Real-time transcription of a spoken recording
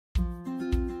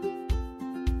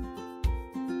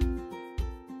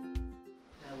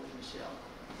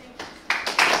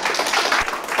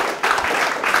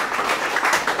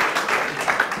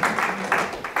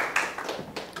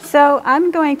So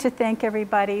I'm going to thank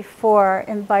everybody for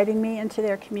inviting me into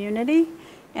their community,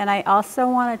 and I also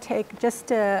want to take just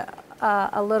a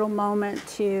little moment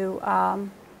to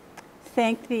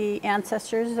thank the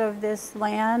ancestors of this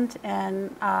land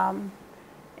and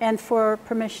for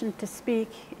permission to speak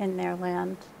in their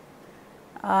land.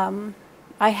 I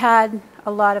had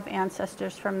a lot of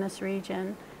ancestors from this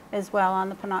region as well on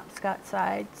the Penobscot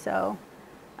side, so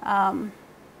I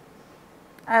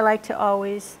like to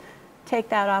always take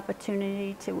that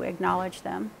opportunity to acknowledge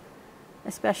them,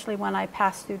 especially when I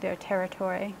pass through their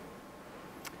territory.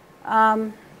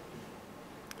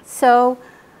 So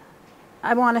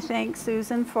I want to thank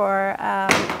Susan for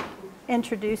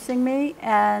introducing me,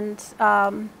 and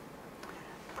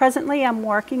presently I'm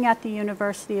working at the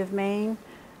University of Maine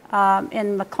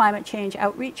in the Climate Change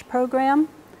Outreach Program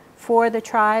for the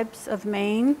tribes of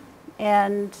Maine,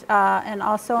 and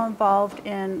also involved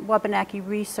in Wabanaki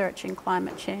research in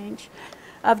climate change.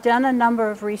 I've done a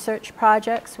number of research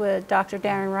projects with Dr.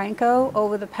 Darren Ranko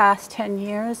over the past 10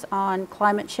 years on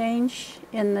climate change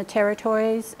in the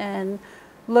territories and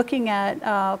looking at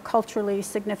culturally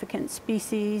significant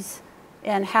species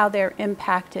and how they're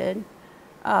impacted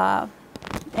and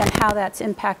how that's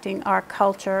impacting our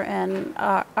culture and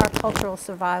our cultural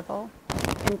survival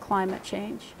in climate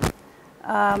change.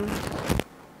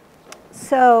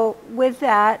 So with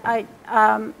that,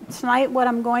 tonight what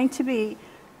I'm going to be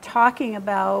talking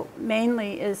about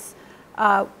mainly is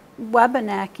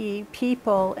Wabanaki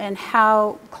people and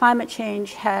how climate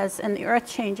change and the earth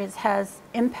changes has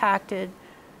impacted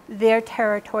their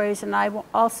territories. And I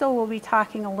also will be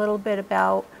talking a little bit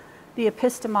about the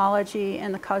epistemology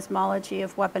and the cosmology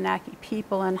of Wabanaki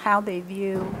people and how they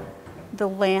view the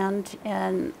land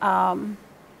and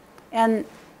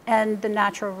the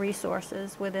natural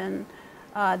resources within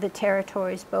the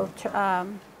territories, both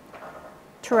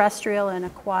terrestrial and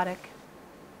aquatic.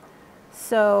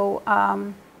 So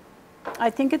I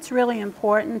think it's really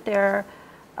important there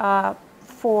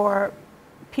for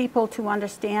people to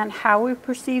understand how we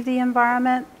perceive the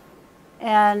environment,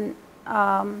 and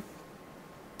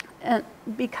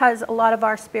because a lot of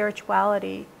our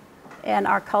spirituality and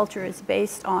our culture is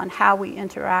based on how we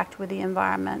interact with the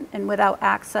environment, and without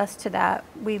access to that,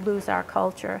 we lose our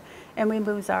culture and we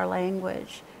lose our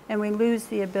language, and we lose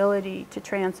the ability to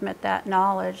transmit that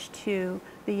knowledge to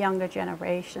the younger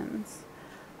generations.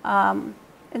 And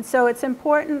so it's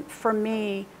important for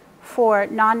me for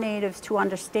non-natives to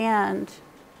understand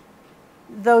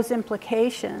those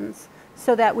implications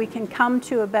so that we can come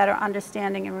to a better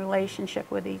understanding and relationship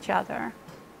with each other.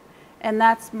 And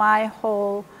that's my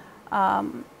whole, I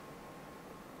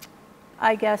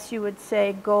guess you would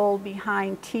say, goal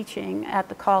behind teaching at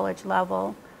the college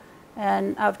level.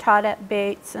 And I've taught at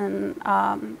Bates, and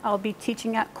I'll be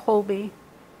teaching at Colby.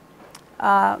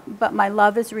 But my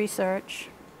love is research.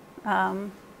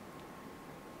 And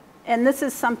this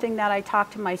is something that I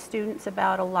talk to my students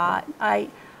about a lot.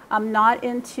 I'm not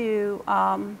into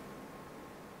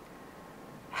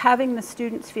having the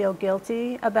students feel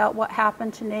guilty about what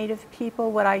happened to Native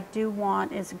people. What I do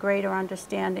want is a greater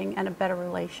understanding and a better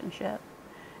relationship.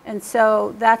 And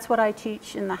so that's what I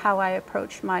teach in how I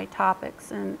approach my topics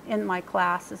and in my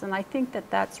classes, and I think that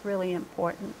that's really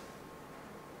important.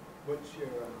 What's your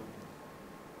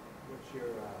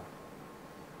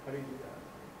how do you do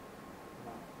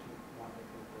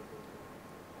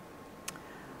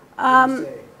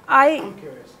that? I'm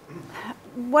curious.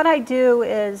 What I do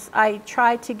is I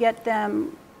try to get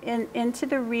them into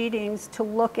the readings to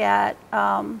look at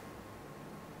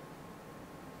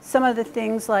some of the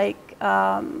things like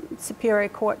Superior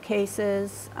Court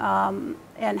cases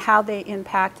and how they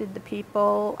impacted the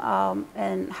people,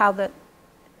 and how that,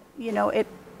 it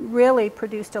really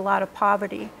produced a lot of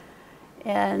poverty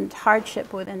and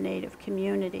hardship within Native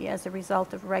community as a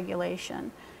result of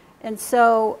regulation. And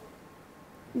so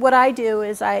what I do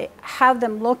is I have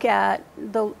them look at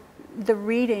the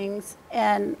readings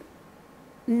and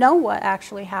know what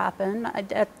actually happened.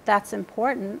 That's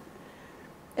important,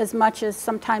 as much as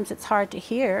sometimes it's hard to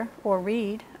hear or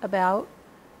read about.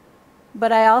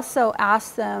 But I also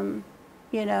ask them,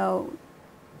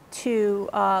 to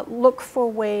look for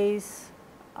ways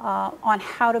on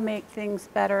how to make things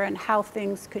better and how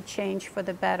things could change for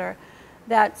the better.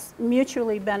 That's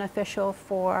mutually beneficial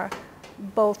for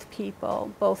both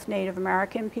people, both Native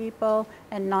American people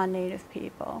and non-Native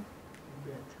people.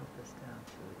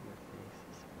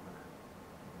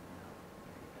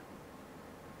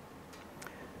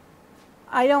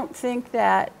 I don't think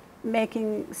that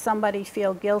making somebody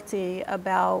feel guilty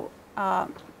about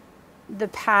the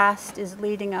past is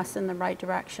leading us in the right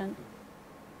direction.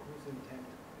 Whose intent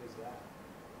is that?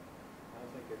 I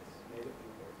don't think it's Native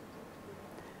people's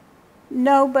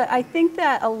No, but I think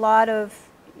that a lot of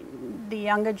the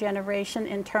younger generation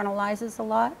internalizes a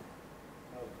lot.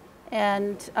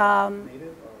 And Native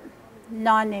or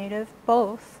non-native,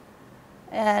 both.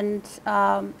 And,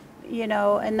 you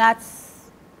know, and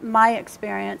that's my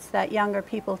experience, that younger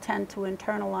people tend to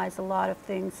internalize a lot of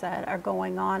things that are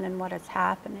going on and what is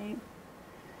happening.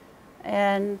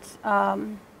 And I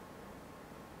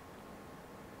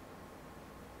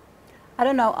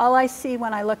don't know, all I see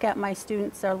when I look at my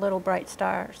students are little bright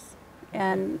stars.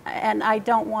 And I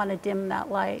don't want to dim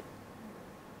that light.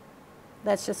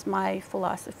 That's just my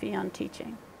philosophy on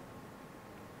teaching.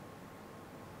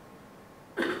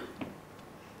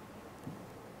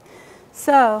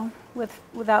 So,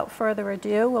 without further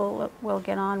ado, we'll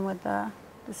get on with the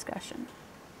discussion.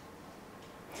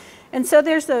 And so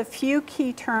there's a few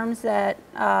key terms that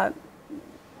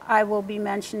I will be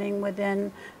mentioning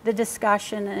within the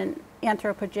discussion. And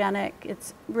anthropogenic,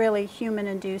 it's really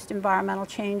human-induced environmental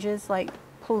changes like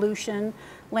pollution,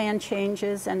 land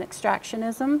changes, and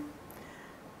extractionism.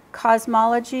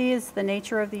 Cosmology is the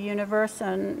nature of the universe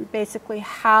and basically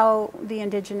how the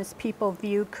indigenous people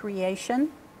view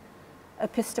creation.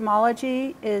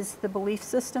 Epistemology is the belief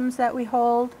systems that we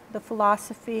hold, the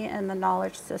philosophy, and the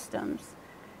knowledge systems.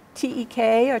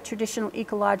 TEK, or traditional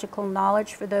ecological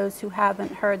knowledge, for those who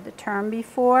haven't heard the term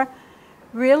before,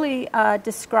 really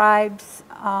describes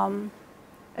a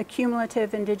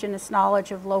cumulative indigenous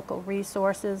knowledge of local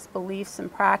resources, beliefs,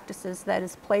 and practices that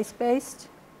is place-based.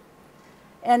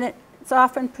 And it's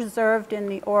often preserved in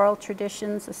the oral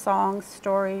traditions, the songs,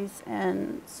 stories,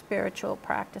 and spiritual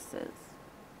practices.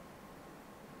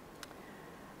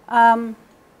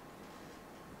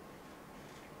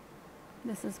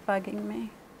 This is bugging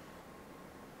me.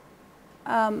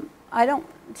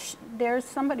 There's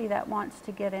somebody that wants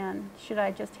to get in. Should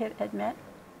I just hit admit?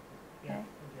 Yeah. Okay.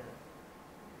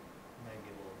 Might be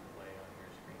a little delay on your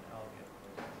screen. I'll get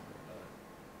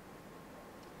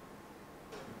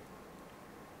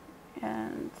closer.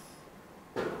 And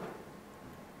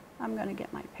I'm going to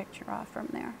get my picture off from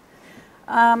there.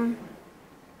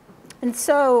 And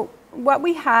so what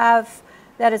we have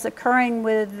that is occurring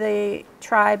with the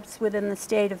tribes within the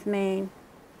state of Maine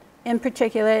in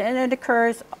particular, and it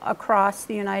occurs across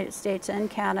the United States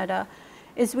and Canada,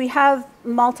 is we have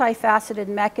multifaceted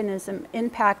mechanism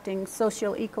impacting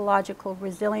socio-ecological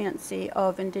resiliency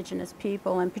of indigenous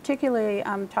people. And particularly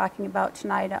I'm talking about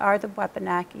tonight are the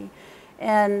Wabanaki.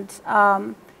 And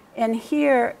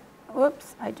here,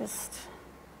 whoops,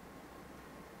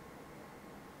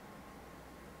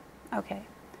 okay.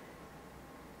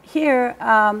 Here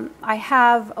I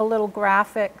have a little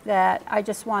graphic that I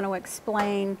just want to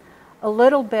explain a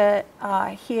little bit.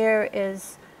 Here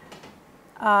is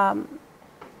that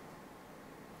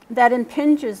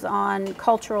impinges on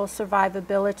cultural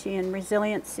survivability and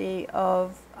resiliency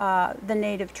of the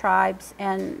native tribes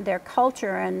and their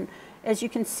culture. And as you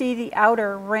can see, the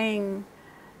outer ring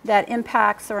that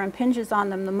impacts or impinges on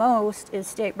them the most is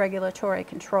state regulatory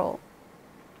control.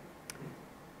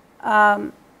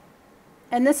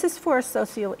 And this is for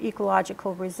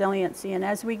socio-ecological resiliency. And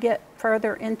as we get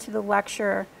further into the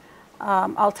lecture,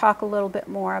 I'll talk a little bit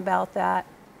more about that.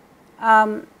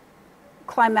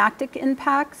 Climatic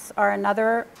impacts are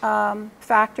another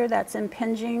factor that's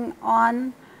impinging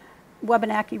on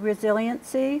Wabanaki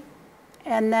resiliency.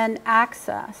 And then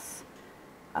access,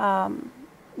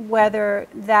 whether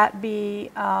that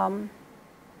be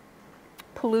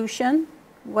pollution,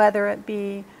 whether it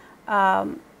be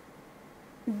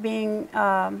being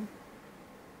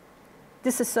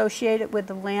disassociated with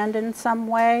the land in some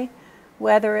way,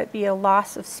 whether it be a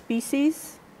loss of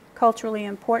species, culturally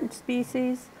important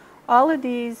species. All of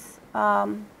these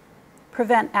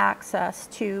prevent access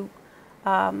to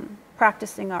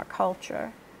practicing our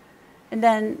culture. And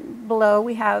then below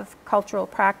we have cultural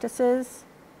practices,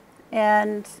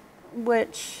 and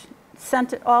which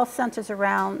all centers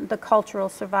around the cultural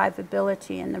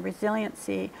survivability and the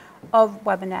resiliency of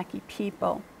Wabanaki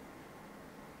people.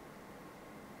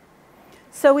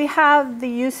 So we have the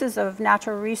uses of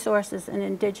natural resources in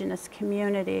indigenous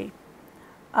community.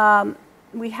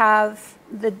 We have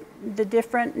the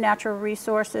different natural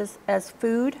resources as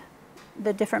food,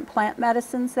 the different plant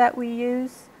medicines that we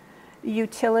use,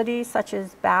 utilities such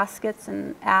as baskets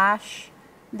and ash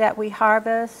that we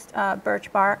harvest,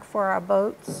 birch bark for our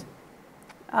boats.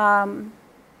 And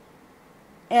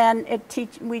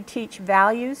we teach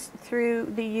values through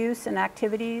the use and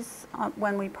activities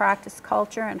when we practice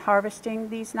culture and harvesting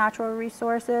these natural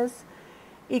resources,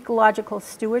 ecological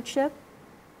stewardship,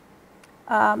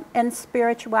 and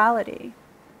spirituality.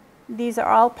 These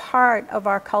are all part of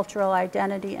our cultural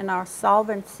identity and our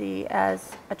solvency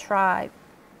as a tribe.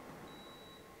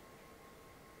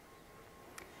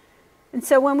 And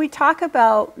so when we talk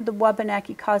about the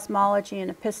Wabanaki cosmology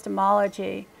and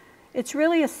epistemology, it's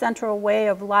really a central way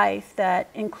of life that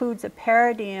includes a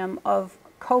paradigm of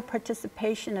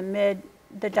co-participation amid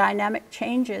the dynamic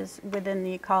changes within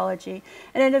the ecology,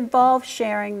 and it involves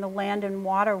sharing the land and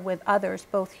water with others,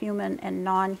 both human and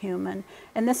non-human.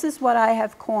 And this is what I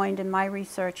have coined in my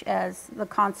research as the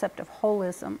concept of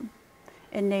holism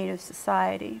in Native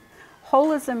society.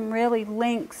 Holism really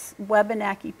links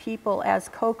Wabanaki people as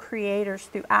co-creators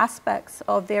through aspects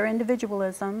of their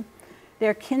individualism,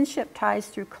 their kinship ties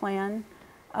through clan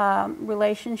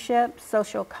relationships,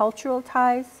 social cultural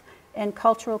ties, and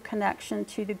cultural connection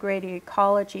to the greater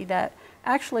ecology that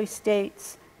actually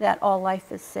states that all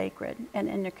life is sacred and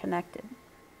interconnected.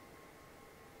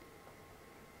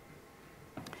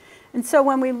 And so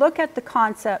when we look at the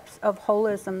concepts of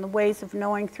holism, the ways of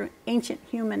knowing through ancient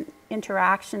human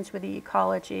interactions with the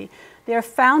ecology, they're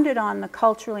founded on the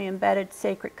culturally embedded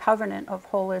sacred covenant of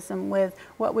holism with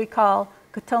what we call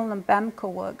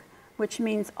Katilnabemkawug, which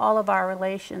means all of our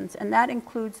relations, and that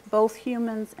includes both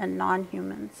humans and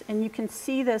non-humans. And you can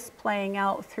see this playing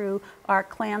out through our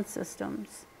clan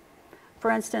systems. For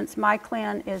instance, my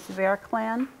clan is Bear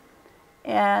Clan,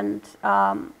 and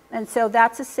so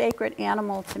that's a sacred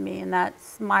animal to me, and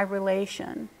that's my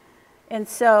relation. And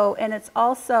it's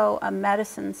also a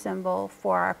medicine symbol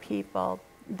for our people.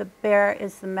 The bear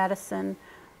is the medicine,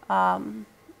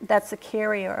 that's the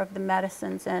carrier of the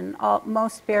medicines, and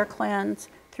most bear clans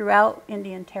throughout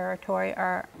Indian Territory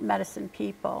are medicine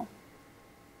people.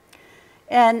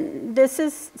 And this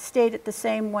is stated the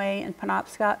same way in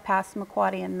Penobscot,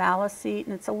 Passamaquoddy, and Maliseet,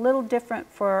 and it's a little different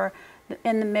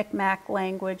in the Mi'kmaq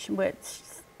language, which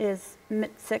is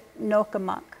Mitsik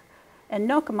Nokamuk. And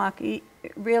Nokamuk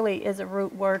really is a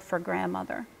root word for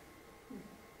grandmother.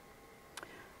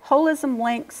 Holism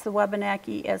links the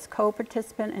Wabanaki as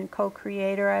co-participant and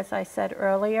co-creator, as I said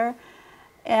earlier,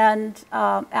 and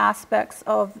aspects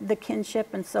of the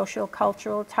kinship and social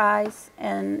cultural ties,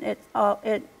 and it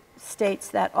states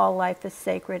that all life is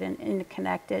sacred and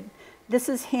interconnected. This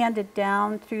is handed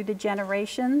down through the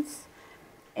generations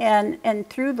and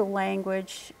through the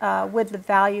language with the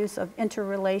values of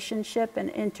interrelationship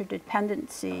and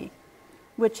interdependency,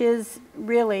 which is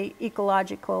really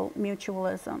ecological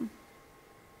mutualism.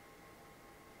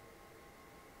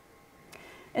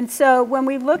 And so when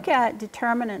we look at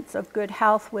determinants of good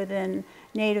health within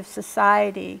Native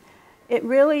society, it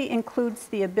really includes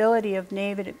the ability of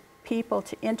Native people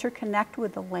to interconnect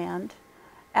with the land,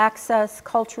 access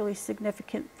culturally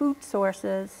significant food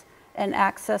sources, and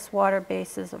access water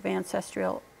bases of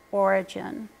ancestral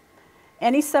origin.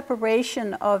 Any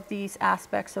separation of these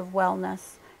aspects of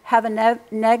wellness have a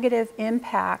negative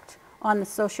impact on the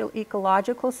social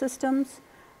ecological systems,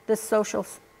 the social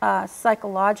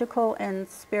psychological and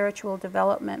spiritual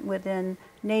development within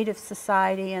Native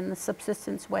society and the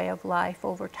subsistence way of life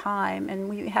over time, and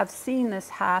we have seen this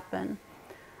happen.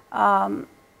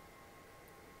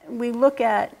 We look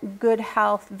at good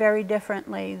health very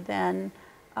differently than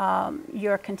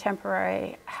your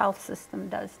contemporary health system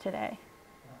does today.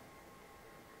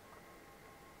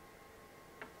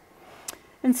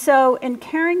 And so in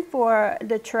caring for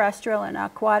the terrestrial and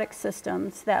aquatic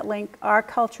systems that link our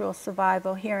cultural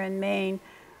survival here in Maine,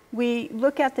 we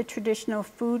look at the traditional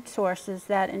food sources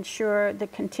that ensure the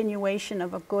continuation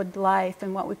of a good life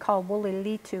and what we call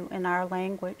wulilitu in our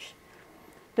language.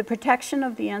 The protection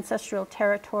of the ancestral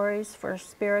territories for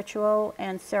spiritual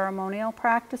and ceremonial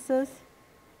practices,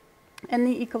 and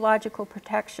the ecological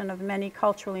protection of many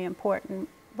culturally important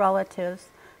relatives,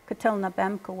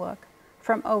 Katilnabemkawug,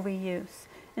 from overuse.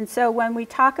 And so when we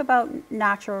talk about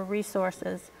natural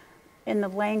resources, in the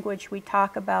language we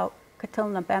talk about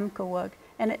Katilnabemkawug,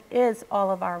 and it is all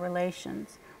of our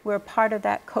relations. We're part of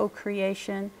that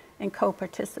co-creation and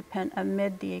co-participant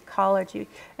amid the ecology,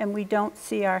 and we don't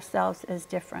see ourselves as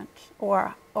different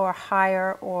or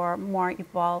higher or more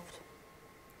evolved.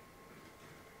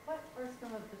 What are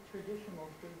some of the traditional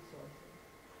food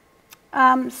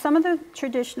sources? Some of the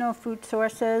traditional food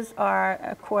sources are,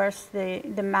 of course, the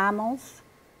mammals.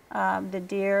 The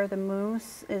deer, the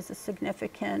moose is a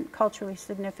significant, culturally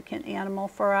significant animal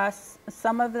for us.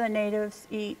 Some of the natives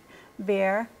eat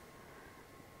bear,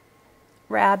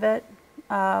 rabbit.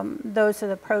 Those are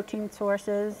the protein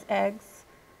sources, eggs,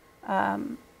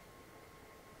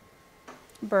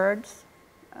 birds,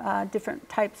 different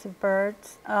types of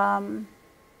birds.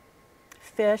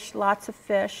 Fish, lots of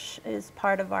fish is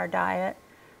part of our diet,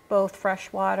 both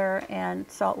freshwater and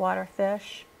saltwater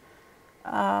fish.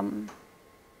 And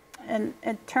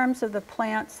in terms of the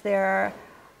plants, there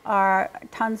are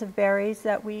tons of berries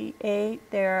that we ate.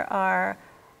 There are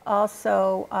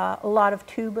Also, a lot of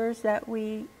tubers that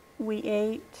we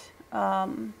ate.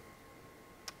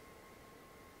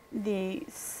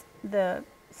 The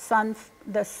sun.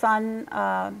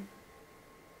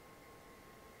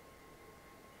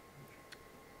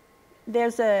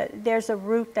 There's a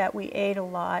root that we ate a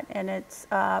lot, and it's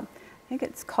I think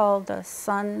it's called a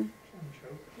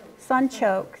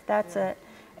sunchoke. That's it,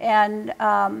 and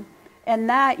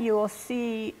that you will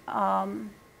see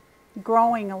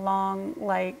growing along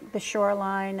like the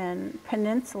shoreline and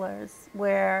peninsulas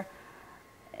where.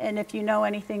 And if you know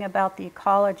anything about the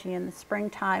ecology in the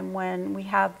springtime, when we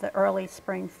have the early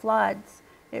spring floods,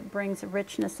 it brings a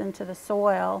richness into the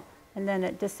soil, and then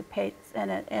it dissipates, and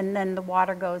then the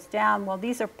water goes down. Well,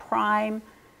 these are prime,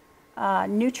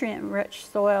 nutrient-rich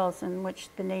soils in which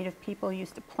the native people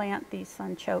used to plant these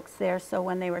sunchokes there. So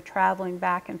when they were traveling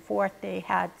back and forth, they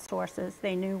had sources.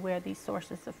 They knew where these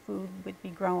sources of food would be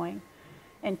growing,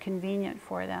 and convenient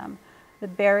for them. The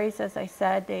berries, as I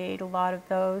said, they ate a lot of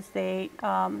those. They ate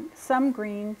some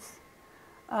greens.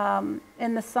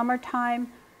 In the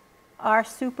summertime, our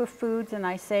superfoods, and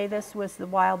I say this, was the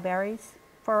wild berries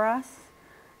for us.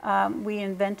 We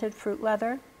invented fruit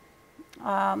leather,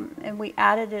 and we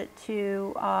added it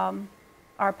to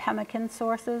our pemmican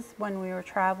sources when we were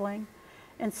traveling.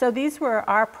 And so these were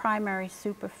our primary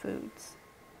superfoods.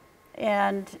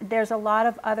 And there's a lot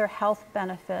of other health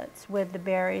benefits with the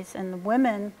berries, and the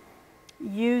women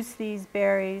use these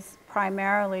berries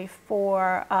primarily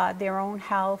for their own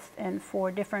health and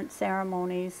for different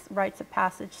ceremonies, rites of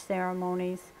passage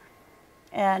ceremonies,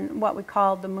 and what we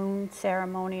call the moon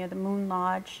ceremony or the moon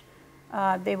lodge.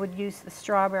 They would use the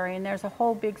strawberry, and there's a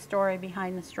whole big story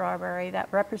behind the strawberry that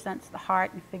represents the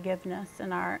heart and forgiveness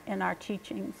in our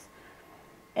teachings.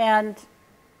 And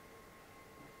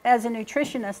as a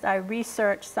nutritionist, I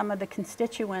researched some of the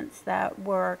constituents that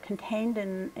were contained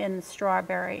in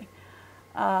strawberry.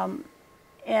 You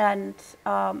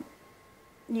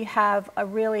have a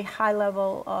really high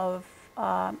level of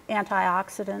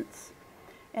antioxidants,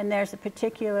 and there's a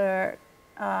particular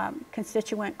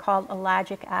constituent called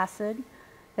ellagic acid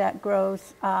that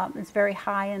grows, it's very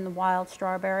high in the wild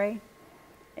strawberry,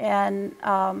 and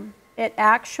it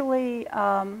actually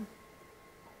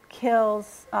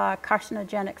kills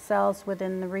carcinogenic cells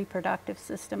within the reproductive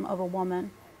system of a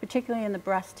woman, particularly in the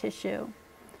breast tissue.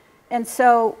 And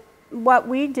so what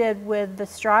we did with the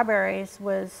strawberries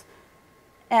was,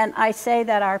 and I say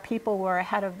that our people were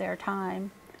ahead of their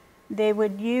time, the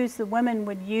women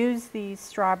would use these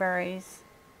strawberries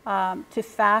to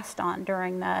fast on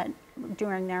during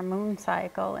their moon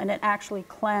cycle, and it actually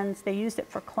cleansed. They used it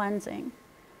for cleansing,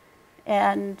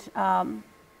 and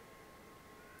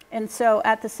so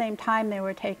at the same time they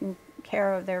were taking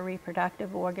care of their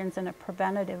reproductive organs in a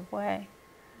preventative way,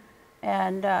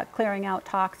 and clearing out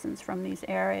toxins from these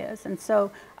areas. And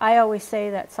so I always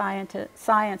say that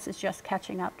science is just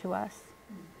catching up to us.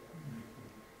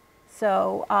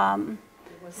 So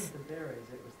It wasn't the berries,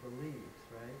 it was the leaves,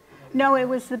 right? no, it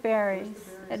was the berries,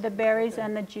 Okay.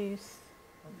 and the juice.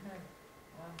 Okay.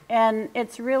 Wow. And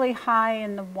it's really high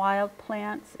in the wild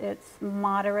plants. It's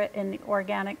moderate in the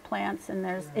organic plants, and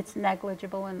it's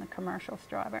negligible in the commercial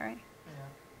strawberry.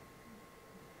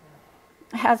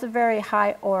 Yeah. It has a very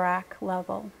high ORAC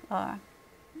level,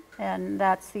 and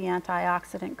that's the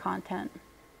antioxidant content.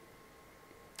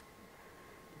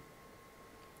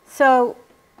 So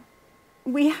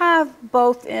we have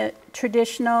both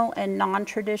traditional and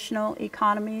non-traditional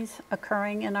economies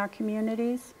occurring in our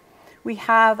communities. We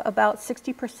have about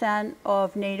 60%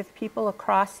 of Native people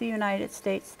across the United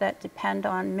States that depend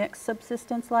on mixed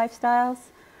subsistence lifestyles.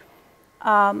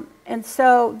 And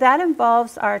so that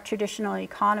involves our traditional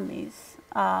economies.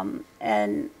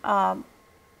 And a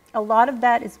lot of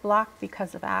that is blocked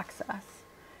because of access.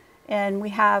 And we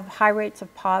have high rates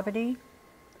of poverty.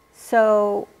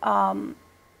 So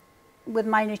with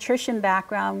my nutrition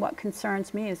background, what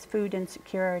concerns me is food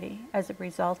insecurity as a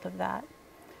result of that.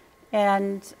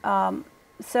 And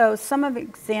so some of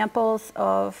examples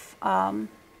of, I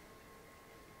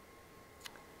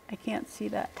can't see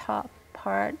that top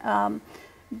part.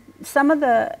 Some of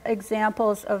the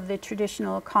examples of the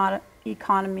traditional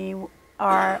economy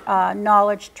are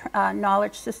knowledge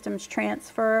systems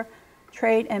transfer,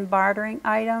 trade and bartering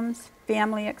items,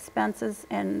 family expenses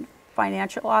and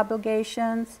financial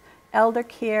obligations, elder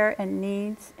care and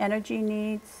needs, energy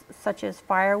needs such as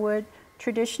firewood,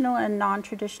 traditional and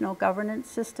non-traditional governance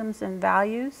systems and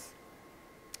values,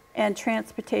 and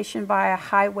transportation via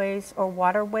highways or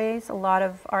waterways. A lot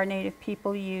of our Native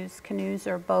people use canoes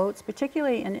or boats,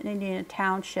 particularly in Indian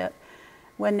Township,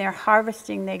 when they're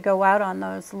harvesting, they go out on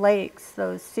those lakes,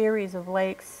 those series of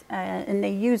lakes, and they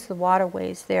use the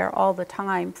waterways there all the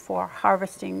time for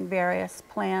harvesting various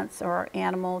plants or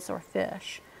animals or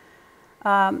fish.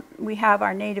 We have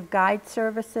our native guide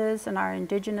services and our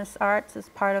indigenous arts as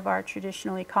part of our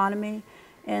traditional economy,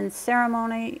 and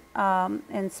ceremony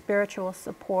and spiritual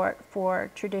support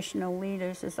for traditional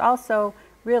leaders is also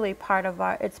really part of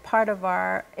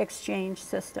our exchange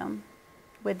system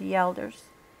with the elders.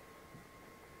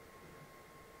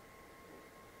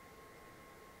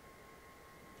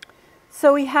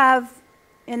 So we have,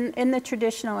 in the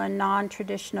traditional and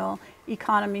non-traditional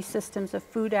economy systems of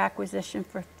food acquisition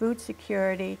for food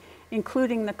security,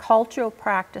 including the cultural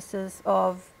practices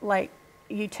of like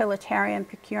utilitarian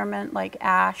procurement, like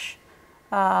ash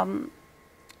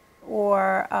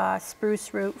or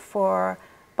spruce root for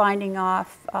binding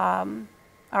off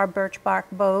our birch bark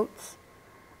boats,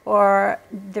 or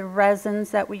the resins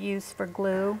that we use for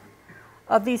glue.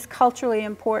 Of these culturally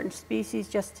important species,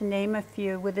 just to name a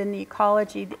few within the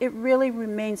ecology, it really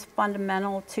remains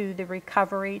fundamental to the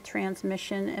recovery,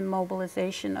 transmission, and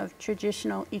mobilization of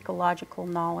traditional ecological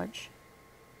knowledge.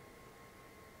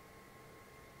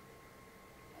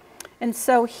 And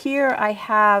so here I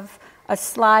have a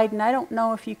slide, and I don't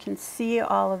know if you can see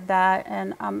all of that,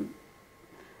 and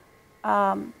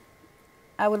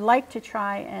I would like to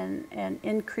try and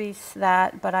increase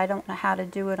that, but I don't know how to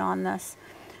do it on this.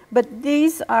 But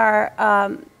these are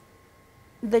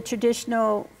the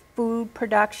traditional food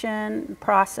production,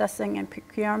 processing, and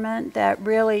procurement that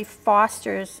really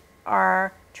fosters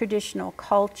our traditional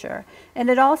culture. And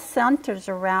it all centers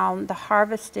around the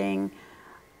harvesting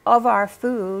of our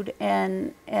food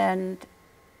and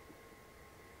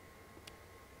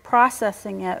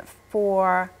processing it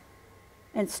for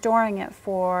and storing it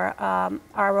for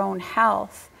our own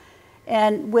health.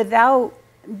 And without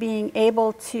being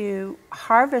able to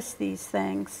harvest these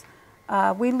things,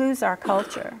 we lose our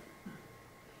culture.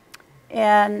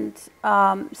 And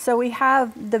so we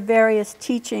have the various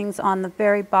teachings on the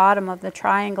very bottom of the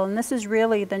triangle, and this is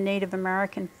really the Native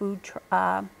American food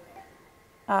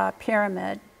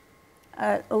pyramid,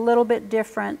 a little bit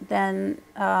different than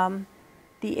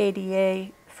the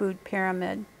ADA food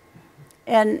pyramid.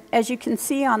 And as you can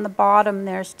see on the bottom,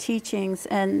 there's teachings,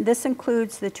 and this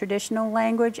includes the traditional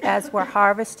language. As we're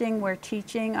harvesting, we're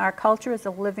teaching. Our culture is a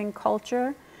living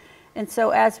culture. And so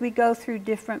as we go through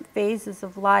different phases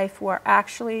of life, we're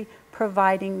actually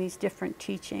providing these different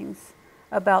teachings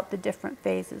about the different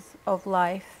phases of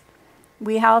life.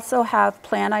 We also have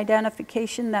plant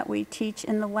identification that we teach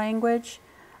in the language,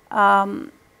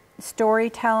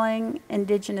 storytelling,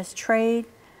 indigenous trade,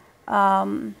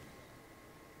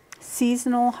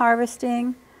 seasonal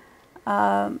harvesting,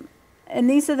 and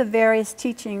these are the various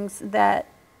teachings that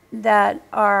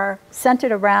are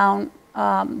centered around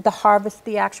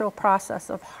the actual process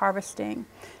of harvesting.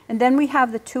 And then we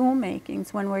have the tool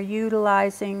makings when we're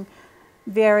utilizing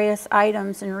various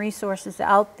items and resources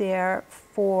out there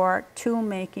for tool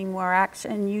making. We're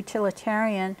actually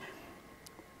utilitarian.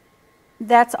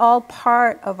 That's all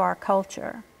part of our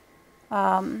culture.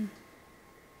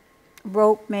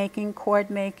 Rope making, cord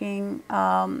making,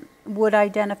 wood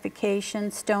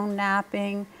identification, stone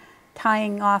knapping,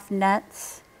 tying off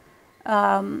nets,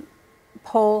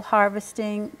 pole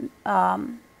harvesting,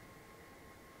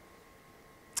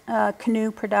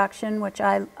 canoe production, which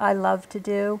I love to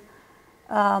do,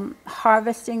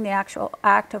 harvesting, the actual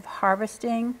act of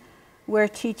harvesting. We're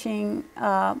teaching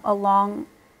along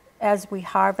as we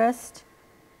harvest,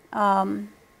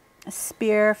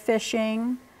 spear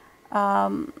fishing,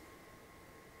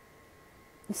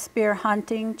 spear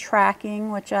hunting, tracking,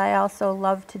 which I also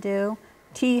love to do,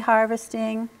 tea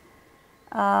harvesting,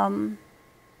 and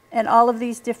all of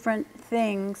these different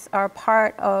things are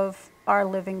part of our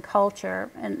living culture.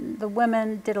 And the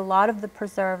women did a lot of the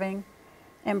preserving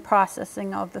and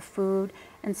processing of the food.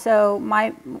 And so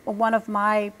one of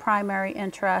my primary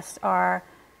interests are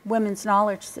women's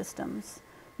knowledge systems,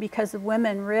 because the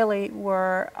women really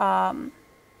were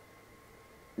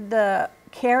the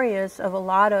carriers of a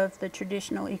lot of the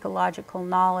traditional ecological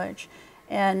knowledge.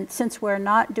 And since we're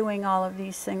not doing all of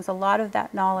these things, a lot of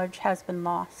that knowledge has been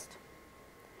lost.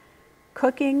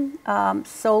 Cooking,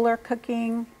 solar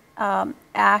cooking,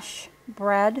 ash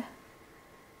bread,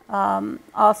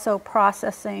 also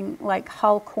processing like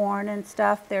hull corn and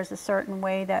stuff. There's a certain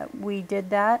way that we did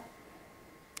that.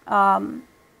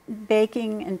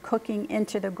 Baking and cooking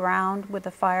into the ground with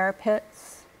the fire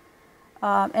pits.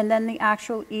 And then the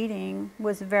actual eating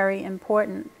was very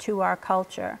important to our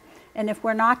culture. And if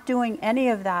we're not doing any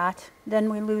of that,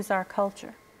 then we lose our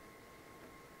culture.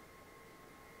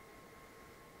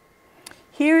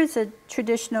 Here is a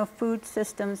traditional food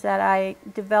systems that I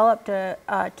developed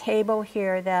a table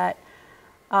here that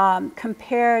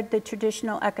compared the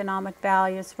traditional economic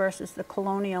values versus the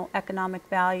colonial economic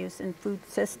values in food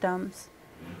systems.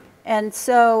 And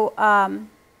so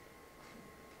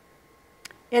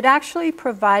it actually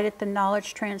provided the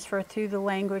knowledge transfer through the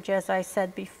language, as I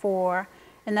said before,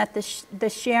 and that the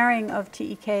sharing of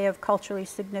TEK, of culturally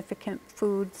significant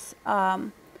foods,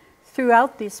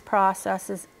 throughout this process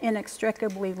is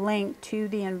inextricably linked to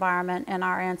the environment and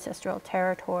our ancestral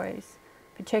territories,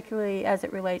 particularly as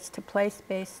it relates to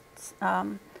place-based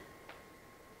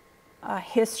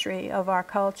history of our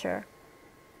culture.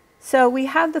 So we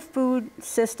have the food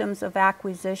systems of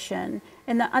acquisition,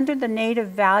 and under the native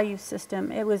value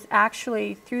system, it was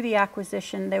actually through the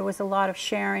acquisition there was a lot of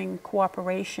sharing,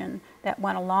 cooperation that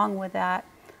went along with that.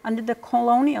 Under the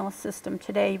colonial system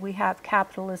today, we have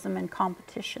capitalism and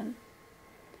competition.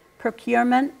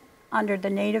 Procurement, under the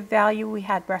native value, we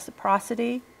had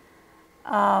reciprocity.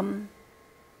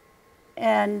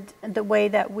 And the way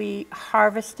that we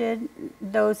harvested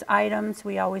those items,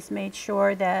 we always made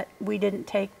sure that we didn't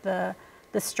take the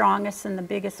strongest and the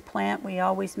biggest plant. We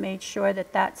always made sure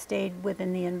that that stayed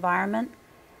within the environment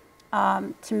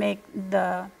to make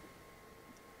the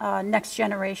next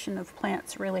generation of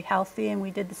plants really healthy, and we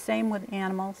did the same with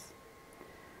animals.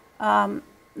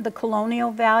 The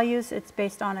colonial values, it's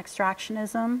based on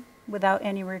extractionism without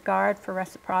any regard for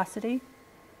reciprocity.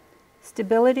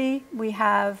 Stability, we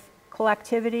have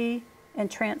collectivity and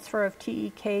transfer of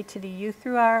TEK to the youth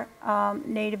through our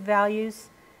native values,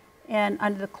 and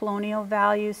under the colonial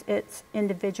values, it's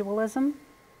individualism.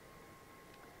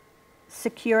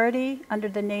 Security, under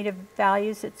the native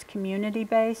values, it's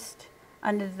community-based.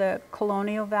 Under the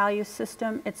colonial value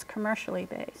system, it's commercially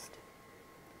based.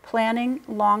 Planning,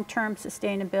 long-term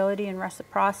sustainability and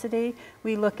reciprocity,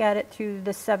 we look at it through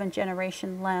the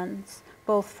 7-generation lens,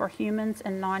 both for humans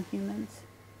and non-humans.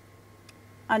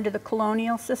 Under the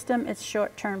colonial system, it's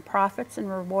short-term profits and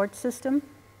reward system.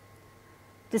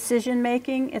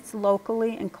 Decision-making, it's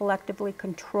locally and collectively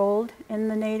controlled in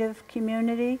the native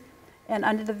community. And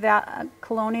under the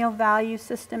colonial value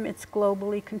system, it's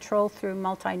globally controlled through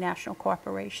multinational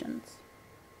corporations.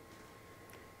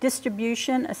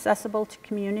 Distribution, accessible to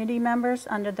community members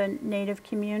under the native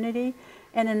community.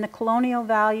 And in the colonial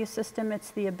value system,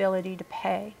 it's the ability to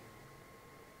pay.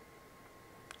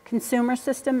 Consumer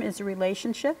system is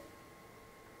relationship.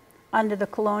 Under the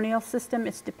colonial system,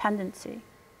 it's dependency.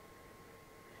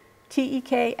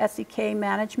 TEK, SEK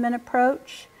management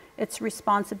approach, it's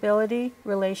responsibility,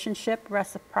 relationship,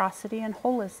 reciprocity, and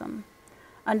holism.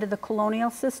 Under the colonial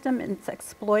system, it's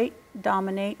exploit,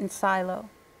 dominate, and silo.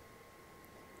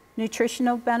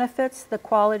 Nutritional benefits, the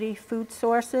quality food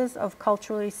sources of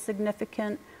culturally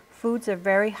significant foods are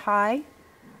very high.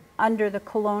 Under the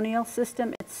colonial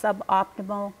system, it's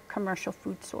suboptimal commercial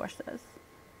food sources.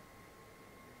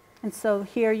 And so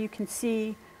here you can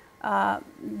see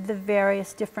the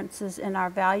various differences in our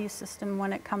value system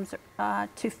when it comes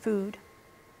to food.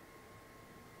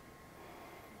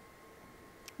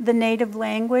 The native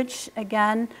language,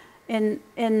 again, in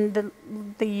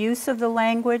the use of the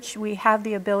language, we have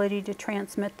the ability to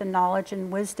transmit the knowledge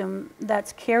and wisdom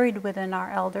that's carried within our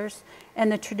elders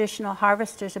and the traditional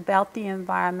harvesters about the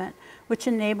environment, which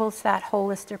enables that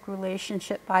holistic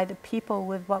relationship by the people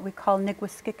with what we call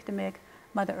Nigwaskikdamig,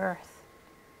 Mother Earth.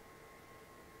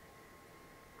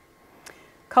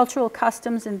 Cultural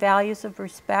customs and values of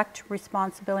respect,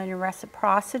 responsibility, and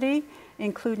reciprocity,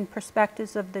 including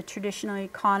perspectives of the traditional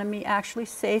economy, actually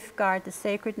safeguard the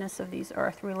sacredness of these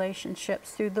earth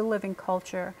relationships through the living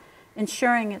culture,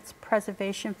 ensuring its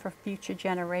preservation for future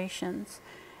generations.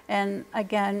 And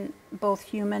again, both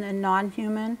human and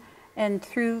non-human, and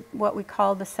through what we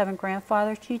call the 7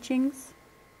 grandfather teachings,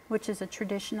 which is a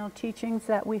traditional teachings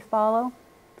that we follow.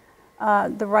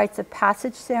 The rites of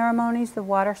passage ceremonies, the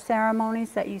water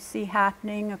ceremonies that you see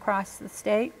happening across the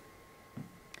state,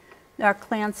 our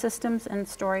clan systems, and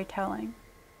storytelling.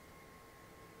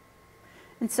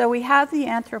 And so we have the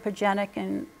anthropogenic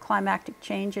and climatic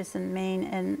changes in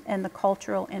Maine and the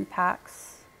cultural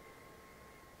impacts.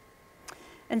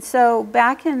 And so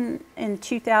back in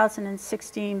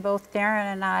 2016, both Darren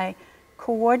and I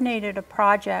coordinated a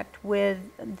project with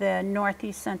the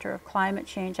Northeast Center of Climate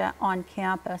Change on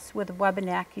campus with the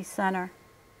Wabanaki Center.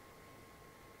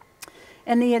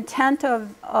 And the intent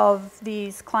of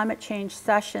these climate change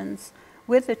sessions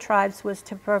with the tribes was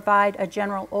to provide a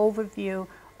general overview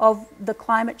of the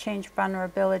climate change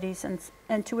vulnerabilities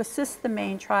and to assist the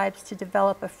Maine tribes to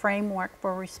develop a framework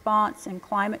for response in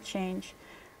climate change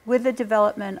with the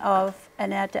development of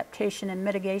an adaptation and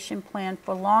mitigation plan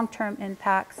for long-term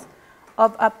impacts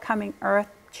of upcoming earth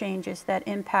changes that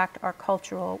impact our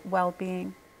cultural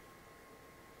well-being.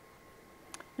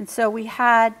 And so we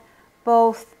had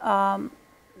both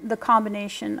the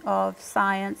combination of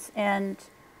science and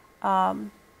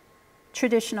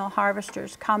traditional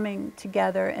harvesters coming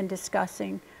together and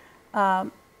discussing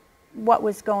what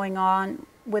was going on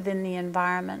within the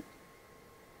environment.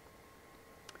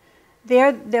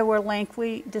 There were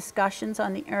lengthy discussions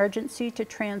on the urgency to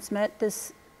transmit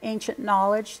this ancient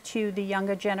knowledge to the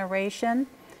younger generation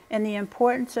and the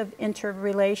importance of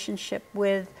interrelationship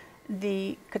with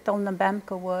the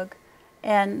Katilnabemkawug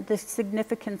and the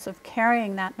significance of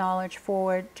carrying that knowledge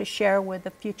forward to share with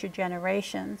the future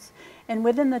generations. And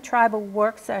within the tribal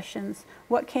work sessions,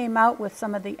 what came out with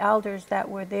some of the elders that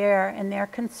were there and their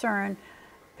concern,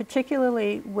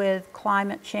 particularly with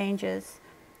climate changes,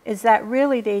 is that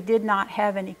really they did not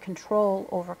have any control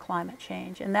over climate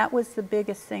change. And that was the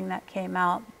biggest thing that came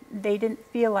out. They didn't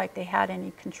feel like they had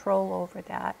any control over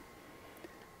that.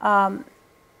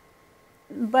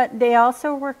 But they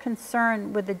also were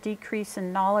concerned with the decrease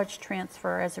in knowledge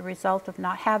transfer as a result of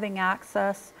not having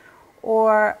access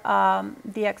or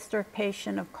the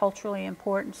extirpation of culturally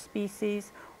important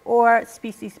species or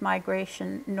species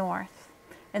migration north.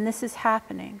 And this is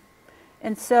happening.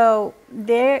 And so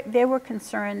they were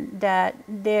concerned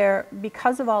that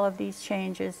because of all of these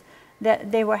changes,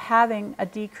 that they were having a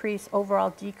overall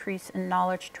decrease in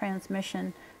knowledge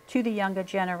transmission to the younger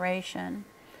generation.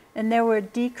 And there were a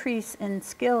decrease in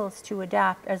skills to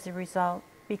adapt as a result,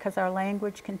 because our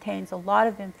language contains a lot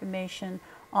of information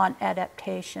on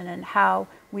adaptation and how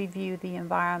we view the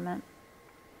environment.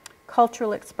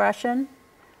 Cultural expression,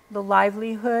 the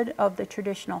livelihood of the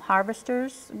traditional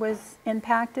harvesters was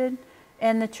impacted,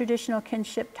 and the traditional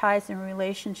kinship ties and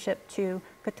relationship to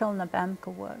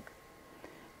Katilnabemkawug.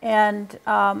 And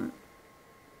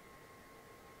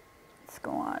let's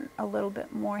go on a little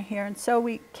bit more here. And so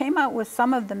we came out with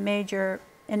some of the major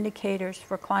indicators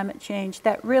for climate change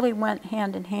that really went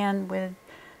hand in hand with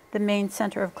the main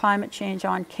Center of Climate Change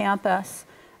on campus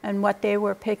and what they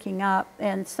were picking up.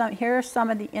 And here are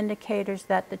some of the indicators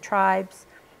that the tribes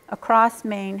across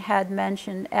Maine had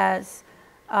mentioned as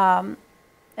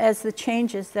the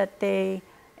changes that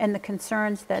and the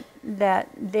concerns that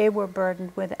they were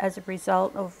burdened with as a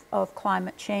result of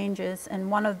climate changes. And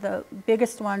one of the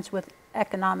biggest ones was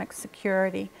economic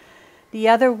security. The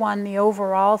other one, the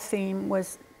overall theme,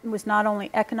 was not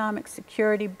only economic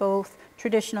security, both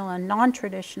traditional and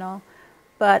non-traditional,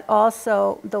 but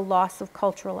also the loss of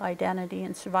cultural identity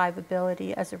and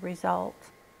survivability as a result.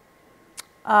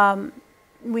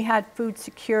 We had food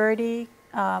security.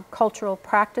 Cultural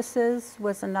practices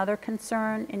was another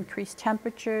concern, increased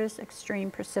temperatures,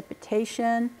 extreme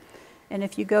precipitation. And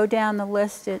if you go down the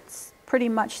list, it's pretty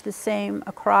much the same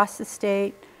across the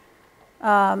state.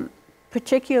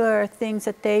 Particular things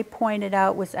that they pointed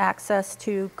out was access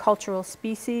to cultural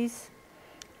species,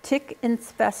 tick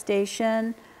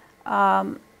infestation.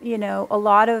 You know, a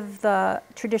lot of the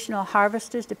traditional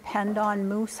harvesters depend on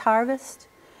moose harvest.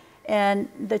 And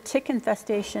the tick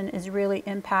infestation is really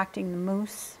impacting the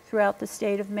moose throughout the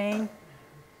state of Maine,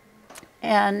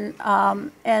 and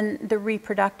the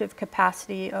reproductive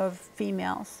capacity of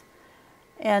females.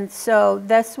 And so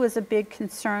this was a big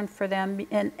concern for them.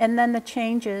 And then the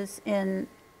changes in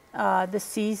the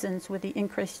seasons with the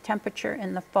increased temperature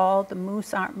in the fall. The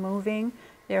moose aren't moving,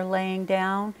 they're laying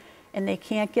down, and they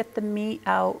can't get the meat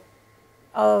out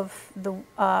of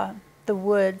the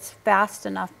woods fast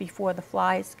enough before the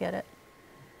flies get it.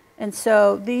 And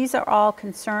so these are all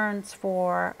concerns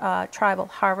for tribal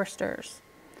harvesters.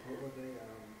 What were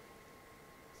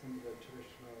some of the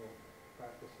traditional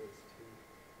practices to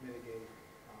mitigate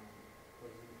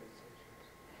those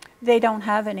infestations? They don't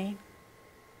have any.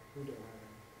 Who don't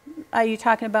have any? Are you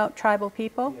talking about tribal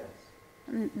people?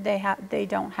 Yes. They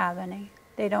don't have any.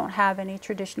 They don't have any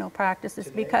traditional practices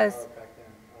Today because or back then,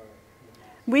 or in the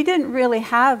past? we didn't really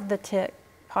have the tick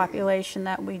population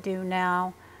that we do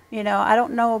now. You know, I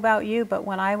don't know about you, but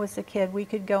when I was a kid, we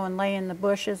could go and lay in the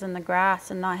bushes and the grass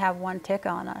and not have one tick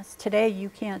on us. Today, you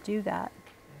can't do that.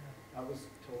 I was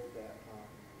told that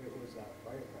it was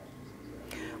fire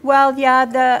practices. Well, yeah,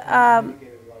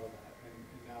 Mitigated a lot of that, and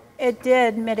now it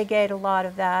did mitigate a lot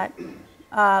of that.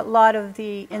 A lot of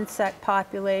the insect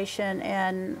population,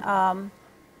 and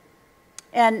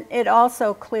it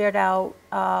also cleared out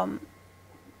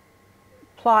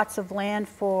plots of land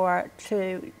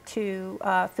to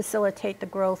facilitate the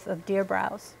growth of deer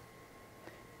browse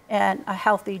and a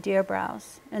healthy deer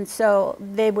browse. And so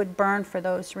they would burn for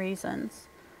those reasons.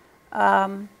 Yeah,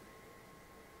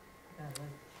 like,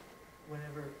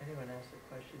 whenever anyone asks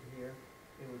a question here,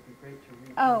 it would be great to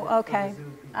read. Oh, it for the okay. zoo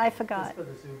people, I forgot. Just for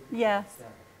the zoo people. Yes. Yeah.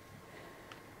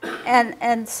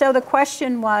 And so the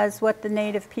question was what the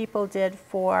native people did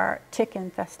for tick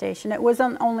infestation. It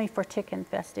wasn't only for tick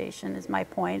infestation, is my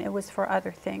point. It was for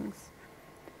other things.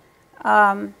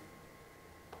 And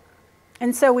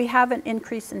so we have an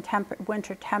increase in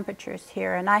winter temperatures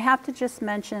here. And I have to just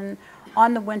mention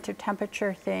on the winter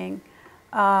temperature thing,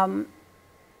 an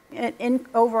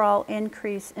overall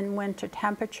increase in winter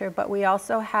temperature, but we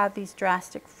also have these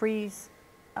drastic freeze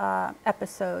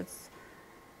episodes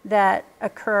that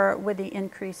occur with the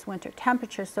increased winter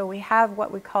temperature. So we have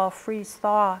what we call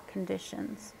freeze-thaw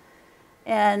conditions.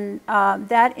 And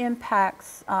that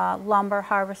impacts lumber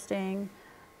harvesting.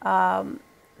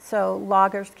 So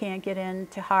loggers can't get in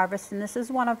to harvest. And this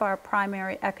is one of our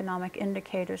primary economic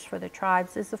indicators for the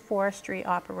tribes, is the forestry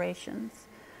operations.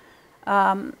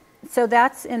 So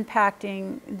that's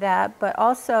impacting that, but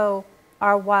also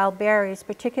our wild berries,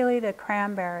 particularly the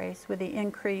cranberries, with the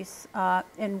increase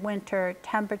in winter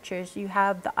temperatures. You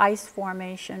have the ice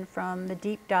formation from the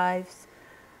deep dives.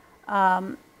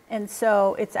 And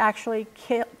so it's actually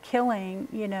killing,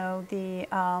 you know,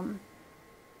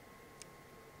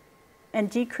 and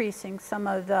decreasing some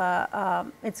of the,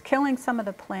 it's killing some of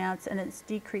the plants, and it's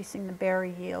decreasing the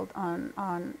berry yield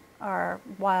on our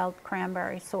wild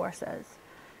cranberry sources.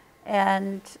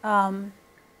 And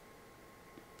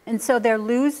so they're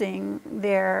losing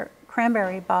their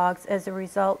cranberry bogs as a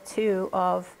result, too,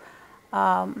 of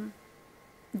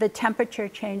the temperature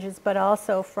changes, but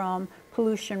also from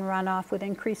pollution runoff with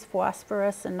increased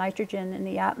phosphorus and nitrogen in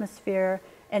the atmosphere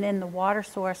and in the water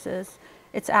sources.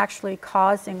 It's actually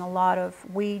causing a lot of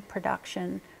weed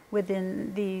production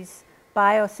within these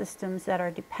biosystems that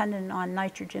are dependent on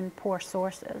nitrogen-poor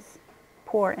sources,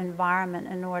 poor environment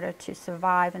in order to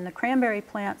survive. And the cranberry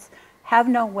plants have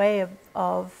no way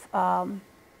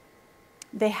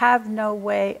they have no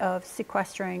way of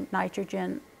sequestering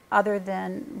nitrogen other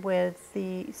than with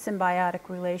the symbiotic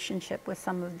relationship with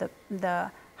some of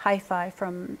the hyphae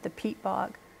from the peat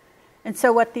bog. And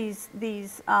so what these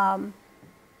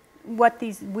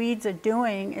weeds are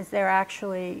doing is they're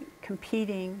actually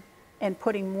competing and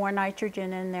putting more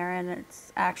nitrogen in there, and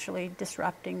it's actually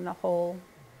disrupting the whole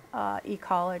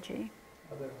ecology.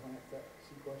 Are there plants that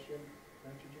sequester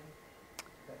nitrogen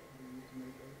that can be used to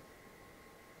make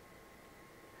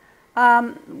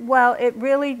hay? Well, it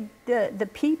really, the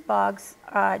peat bogs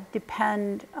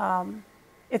depend,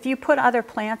 if you put other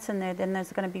plants in there, then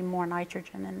there's going to be more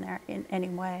nitrogen in there in any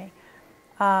way.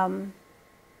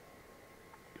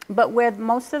 But with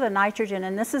most of the nitrogen,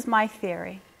 and this is my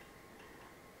theory,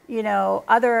 you know,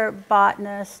 other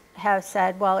botanists have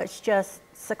said, well, it's just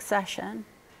succession.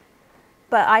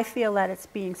 But I feel that it's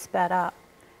being sped up.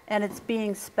 And it's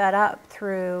being sped up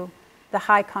through the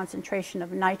high concentration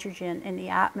of nitrogen in the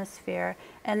atmosphere.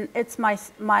 And it's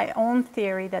my own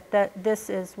theory that this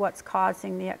is what's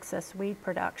causing the excess weed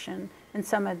production in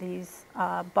some of these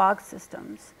bog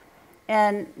systems.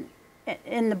 And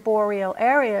in the boreal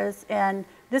areas, and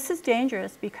this is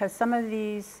dangerous because some of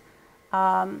these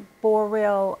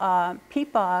boreal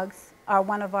peat bogs are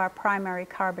one of our primary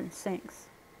carbon sinks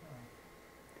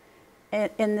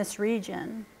in this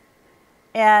region.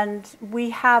 And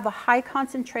we have a high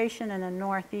concentration in the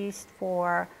northeast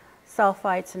for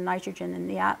sulfites and nitrogen in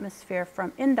the atmosphere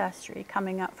from industry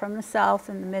coming up from the south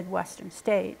and the Midwestern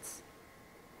states.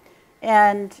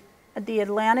 And the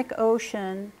Atlantic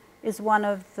Ocean is one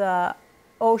of the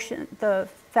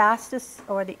fastest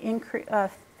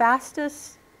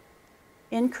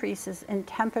increases in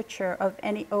temperature of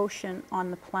any ocean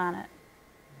on the planet.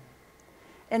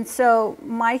 And so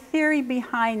my theory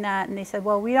behind that, and they said,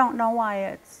 well, we don't know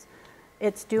why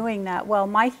it's doing that. Well,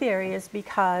 my theory is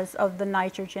because of the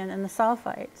nitrogen and the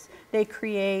sulfites. They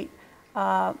create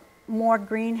more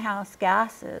greenhouse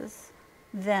gases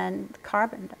than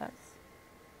carbon does.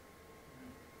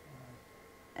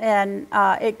 And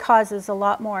it causes a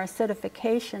lot more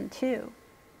acidification too.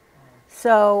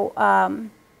 So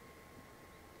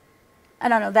I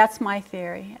don't know, that's my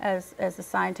theory as a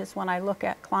scientist when I look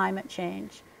at climate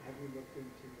change. Have you looked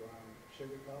into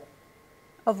sugar kelp?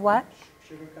 Of what?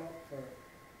 Sugar kelp for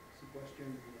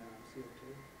sequestering the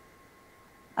CO2?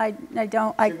 I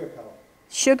don't. Sugar kelp.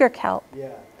 Sugar kelp.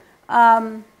 Yeah.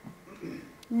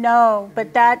 No,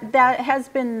 but that has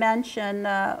been mentioned.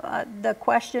 The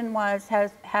question was,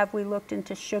 have we looked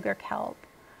into sugar kelp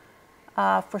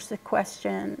for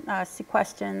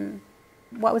sequestration,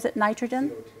 what was it,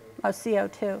 nitrogen? CO2. Oh,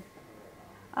 CO2.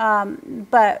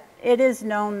 But it is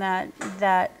known that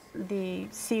the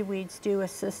seaweeds do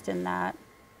assist in that.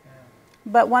 Yeah.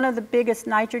 But one of the biggest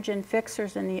nitrogen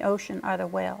fixers in the ocean are the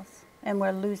whales. and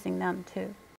we're losing them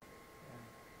too.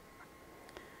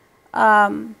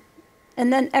 And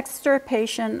then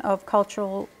extirpation of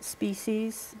cultural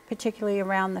species, particularly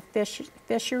around the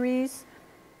fisheries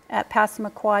at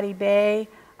Passamaquoddy Bay.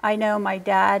 I know my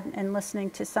dad, and listening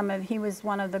to he was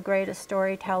one of the greatest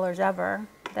storytellers that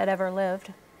ever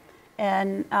lived.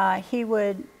 And he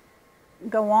would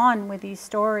go on with these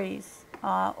stories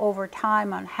over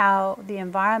time on how the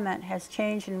environment has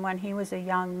changed. And when he was a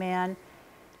young man,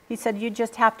 he said you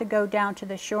just have to go down to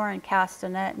the shore and cast a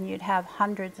net and you'd have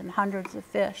hundreds and hundreds of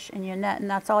fish in your net, and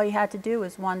that's all you had to do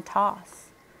was one toss.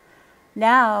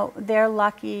 Now they're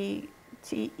lucky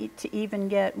to even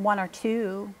get one or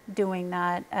two doing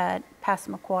that at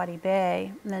Passamaquoddy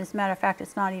Bay. And as a matter of fact,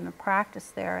 it's not even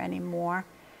practiced there anymore.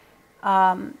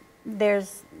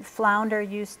 There's flounder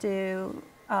used to,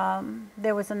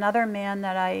 there was another man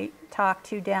that I talked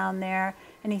to down there,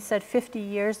 and he said 50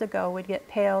 years ago we'd get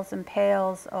pails and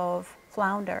pails of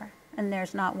flounder, and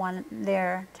there's not one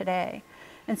there today.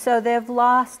 And so they've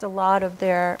lost a lot of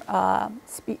their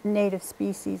native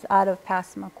species out of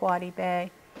Passamaquoddy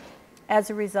Bay as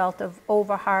a result of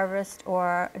overharvest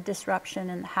or a disruption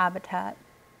in the habitat.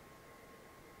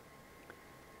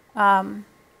 And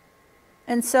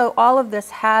so all of this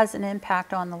has an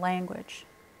impact on the language.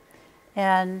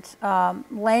 And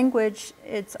language,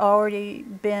 it's already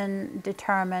been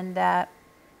determined that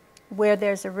where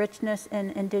there's a richness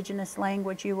in indigenous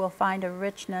language, you will find a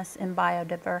richness in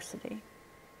biodiversity.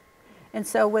 And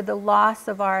so with the loss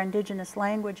of our indigenous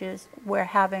languages, we're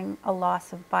having a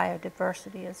loss of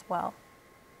biodiversity as well.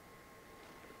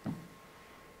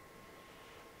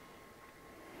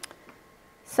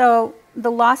 So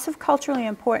the loss of culturally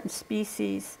important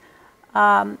species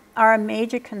are a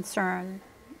major concern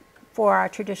for our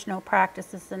traditional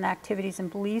practices and activities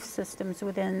and belief systems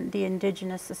within the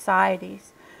indigenous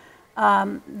societies.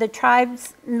 The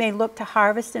tribes may look to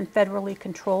harvest in federally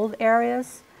controlled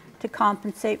areas to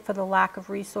compensate for the lack of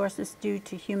resources due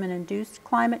to human-induced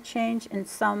climate change in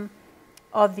some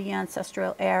of the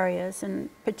ancestral areas, and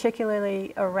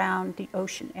particularly around the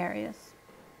ocean areas.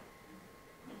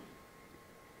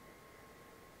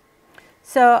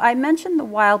 So I mentioned the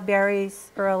wild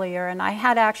berries earlier, and I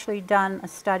had actually done a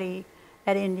study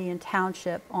at Indian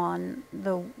Township on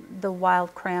the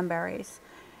wild cranberries.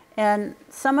 And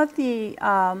some of the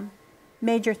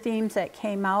major themes that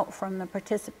came out from the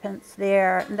participants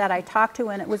there that I talked to,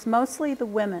 and it was mostly the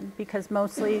women, because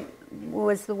mostly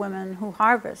was the women who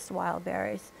harvest wild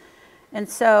berries. And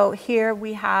so here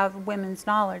we have women's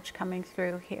knowledge coming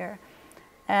through here.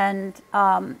 And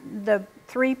the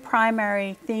three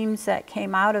primary themes that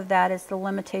came out of that is the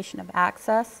limitation of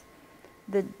access,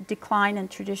 the decline in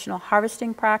traditional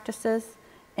harvesting practices,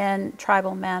 and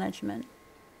tribal management.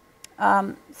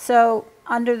 So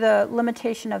under the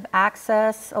limitation of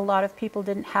access, a lot of people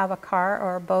didn't have a car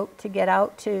or a boat to get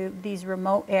out to these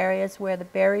remote areas where the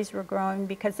berries were growing,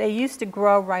 because they used to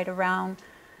grow right around,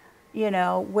 you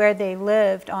know, where they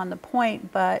lived on the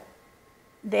point, but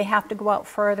they have to go out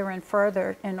further and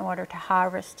further in order to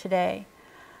harvest today.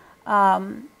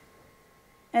 And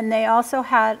they also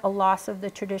had a loss of the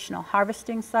traditional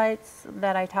harvesting sites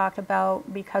that I talked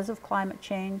about because of climate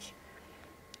change.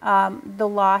 The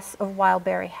loss of wild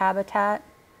berry habitat.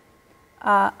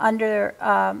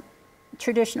 Under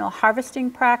traditional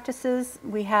harvesting practices,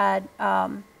 we had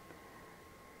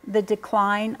the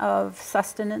decline of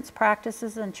sustenance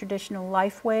practices and traditional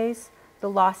lifeways, the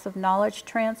loss of knowledge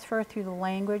transfer through the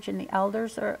language and the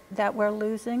elders that we're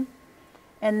losing,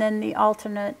 and then the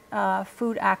alternate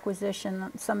food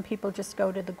acquisition. Some people just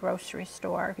go to the grocery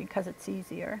store because it's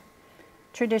easier.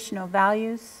 Traditional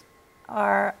values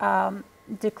are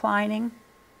declining.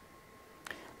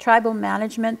 Tribal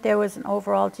management, there was an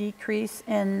overall decrease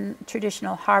in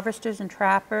traditional harvesters and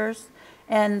trappers,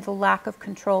 and the lack of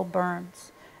controlled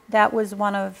burns. That was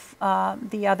one of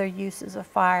the other uses of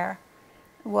fire,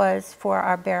 was for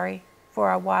our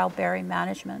wild berry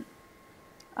management.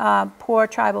 Poor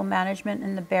tribal management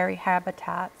in the berry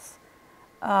habitats.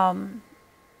 And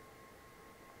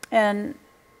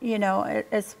you know,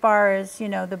 as far as, you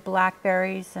know, the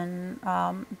blackberries and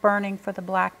burning for the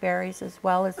blackberries as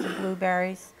well as the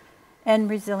blueberries, and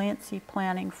resiliency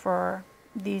planning for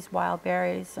these wild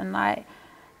berries. And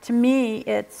to me,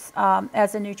 it's,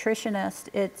 as a nutritionist,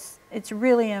 it's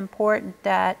really important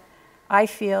that I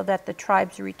feel that the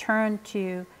tribes return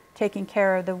to taking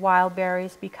care of the wild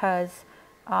berries, because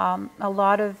a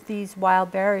lot of these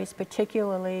wild berries,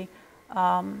 particularly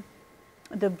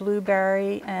the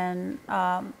blueberry and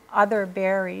other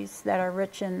berries that are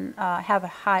rich in, have a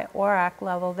high ORAC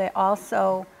level, they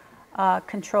also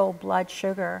control blood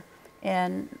sugar.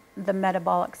 And the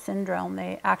metabolic syndrome.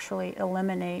 They actually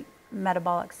eliminate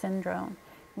metabolic syndrome,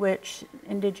 which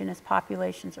indigenous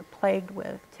populations are plagued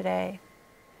with today.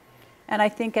 And I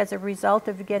think as a result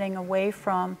of getting away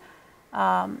from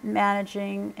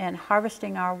managing and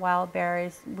harvesting our wild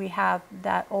berries, we have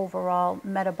that overall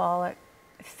metabolic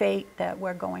fate that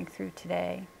we're going through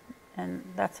today. And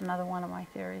that's another one of my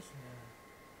theories.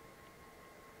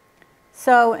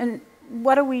 So, and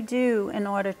what do we do in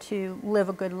order to live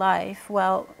a good life?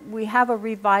 Well, we have a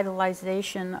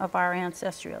revitalization of our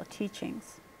ancestral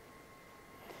teachings.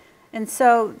 And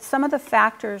so some of the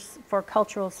factors for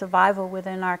cultural survival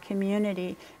within our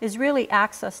community is really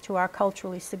access to our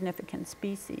culturally significant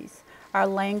species, our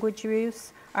language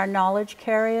use, our knowledge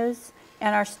carriers,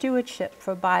 and our stewardship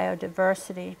for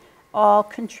biodiversity all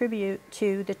contribute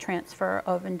to the transfer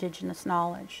of indigenous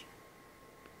knowledge.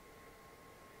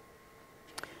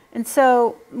 And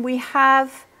so we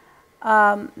have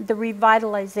the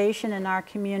revitalization in our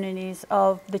communities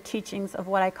of the teachings of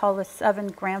what I call the 7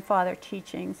 grandfather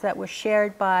teachings that were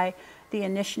shared by the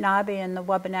Anishinaabe and the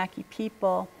Wabanaki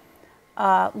people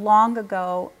long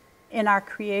ago in our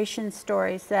creation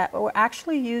stories that were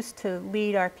actually used to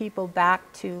lead our people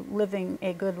back to living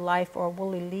a good life, or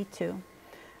wulilitu.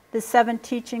 The 7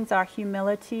 teachings are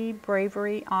humility,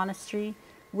 bravery, honesty,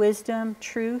 wisdom,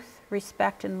 truth,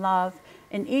 respect, and love.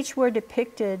 And each were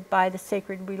depicted by the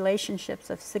sacred relationships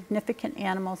of significant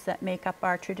animals that make up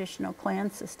our traditional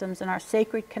clan systems and our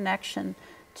sacred connection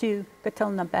to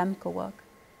Gatilnabemkawuk.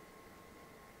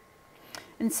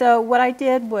 And so what I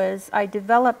did was I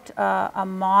developed a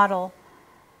model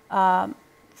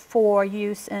for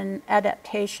use in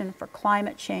adaptation for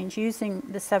climate change using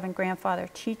the 7 grandfather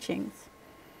teachings.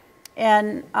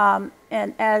 And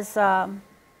as a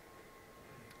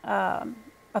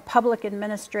public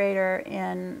administrator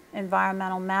in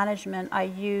environmental management, I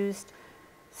used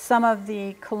some of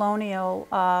the colonial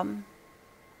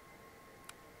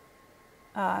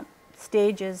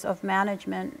stages of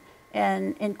management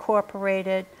and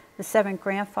incorporated the 7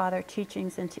 grandfather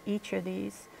teachings into each of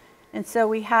these. And so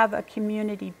we have a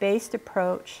community-based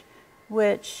approach,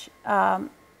 which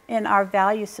in our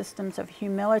value systems of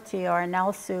humility, or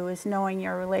NELSU, is knowing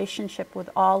your relationship with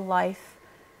all life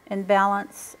and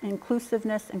balance,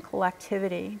 inclusiveness, and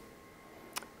collectivity.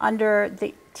 Under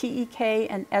the TEK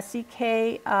and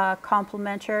SEK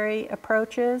complementary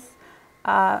approaches,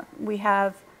 we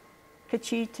have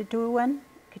Kachituwan,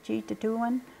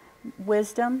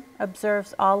 wisdom,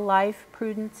 observes all life,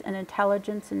 prudence, and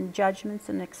intelligence, and judgments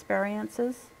and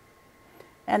experiences.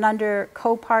 And under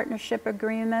co-partnership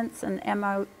agreements and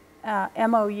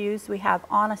MOUs, we have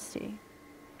honesty.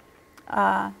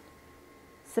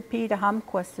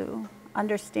 Sapitahamkwasu,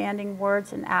 understanding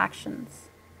words and actions.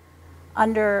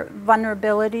 Under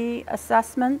vulnerability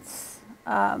assessments,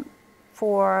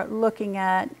 for looking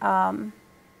at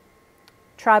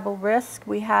tribal risk,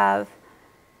 we have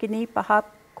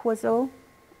Ginipahapkwazo,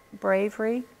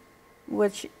 bravery,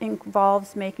 which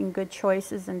involves making good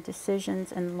choices and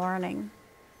decisions and learning.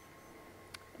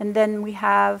 And then we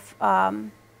have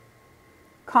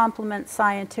complement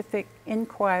scientific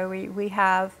inquiry. We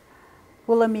have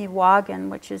Skowhegan,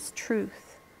 which is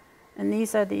truth. And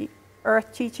these are the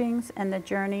earth teachings and the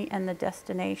journey and the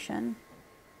destination.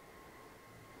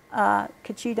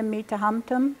 Kachita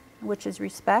Mitahamtum, which is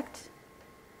respect.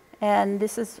 And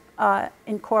this is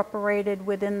incorporated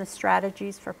within the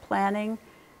strategies for planning.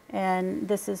 And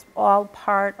this is all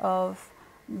part of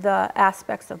the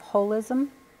aspects of holism.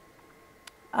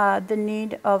 The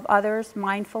need of others,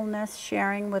 mindfulness,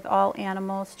 sharing with all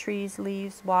animals, trees,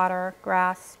 leaves, water,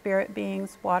 grass, spirit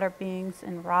beings, water beings,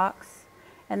 and rocks.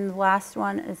 And the last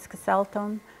one is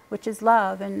Kaseltum, which is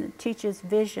love, and it teaches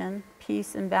vision,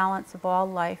 peace, and balance of all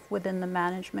life within the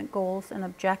management goals and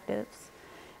objectives.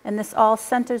 And this all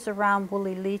centers around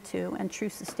wulilitu and true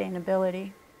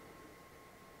sustainability.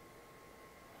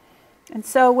 And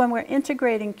so when we're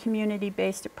integrating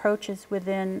community-based approaches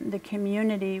within the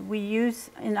community, we use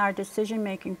in our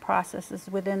decision-making processes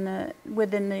within the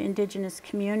indigenous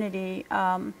community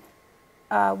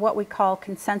what we call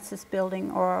consensus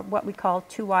building, or what we call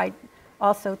two-eyed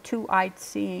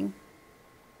seeing.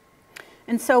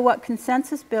 And so what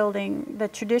consensus building, the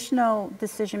traditional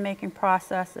decision-making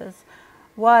processes,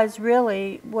 was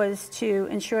to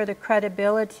ensure the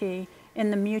credibility in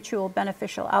the mutual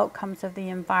beneficial outcomes of the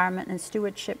environment and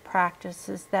stewardship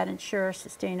practices that ensure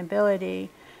sustainability.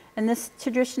 And this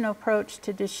traditional approach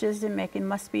to decision making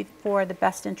must be for the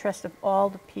best interest of all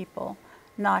the people,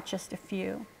 not just a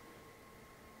few.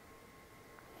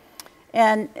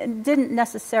 And it didn't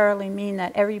necessarily mean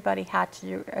that everybody had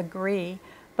to agree,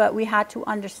 but we had to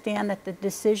understand that the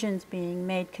decisions being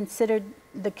made considered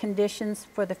the conditions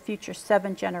for the future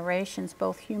 7 generations,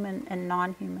 both human and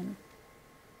non-human.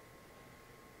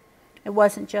 It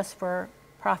wasn't just for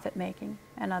profit making,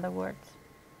 in other words.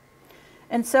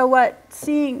 And so what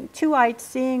two-eyed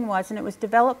seeing was, and it was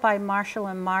developed by Marshall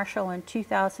and Marshall in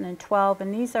 2012,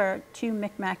 and these are 2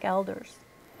 Mi'kmaq elders.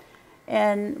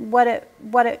 And what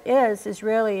it is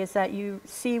really is that you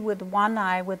see with one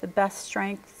eye with the best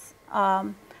strengths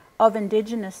of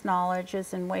indigenous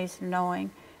knowledges and ways of knowing,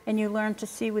 and you learn to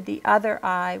see with the other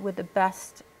eye with the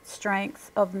best strengths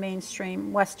of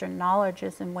mainstream Western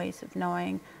knowledges and ways of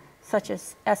knowing, such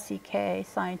as SEK,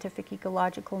 scientific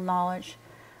ecological knowledge.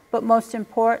 But most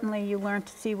importantly, you learn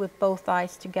to see with both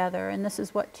eyes together, and this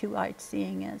is what two-eyed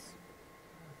seeing is.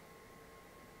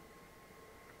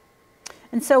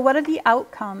 And so what are the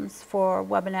outcomes for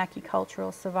Wabanaki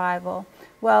cultural survival?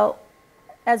 Well,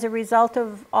 as a result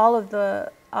of all of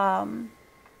the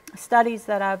studies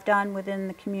that I've done within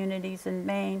the communities in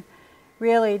Maine,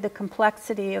 really the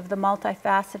complexity of the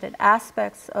multifaceted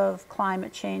aspects of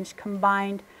climate change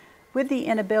combined with the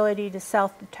inability to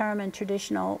self-determine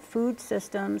traditional food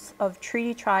systems of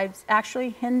treaty tribes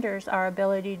actually hinders our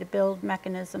ability to build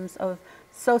mechanisms of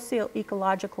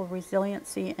socio-ecological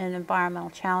resiliency and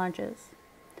environmental challenges.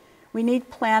 We need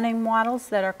planning models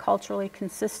that are culturally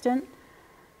consistent,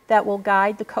 that will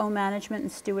guide the co-management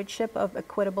and stewardship of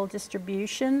equitable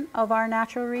distribution of our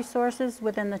natural resources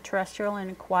within the terrestrial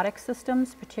and aquatic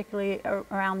systems, particularly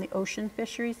around the ocean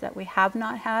fisheries that we have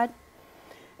not had.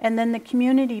 And then the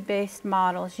community-based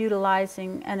models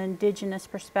utilizing an indigenous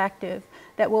perspective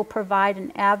that will provide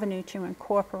an avenue to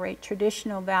incorporate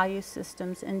traditional value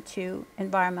systems into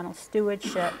environmental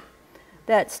stewardship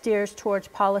that steers towards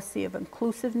policy of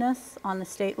inclusiveness on the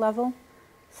state level,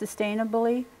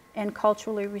 sustainably and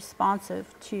culturally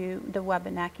responsive to the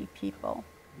Wabanaki people.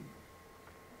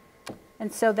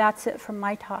 And so that's it from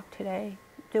my talk today.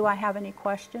 Do I have any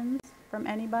questions from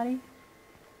anybody?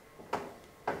 Turn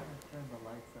the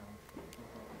lights on.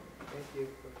 Thank you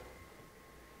for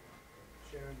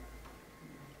sharing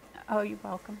that. Oh, you're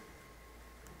welcome. Do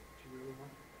you really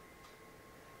want?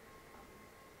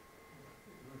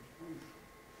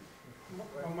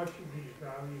 How much of these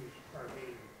values are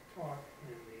being taught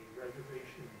in the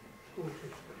reservation school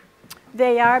system?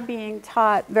 They are being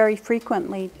taught very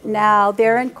frequently now.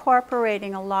 They're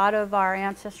incorporating a lot of our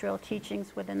ancestral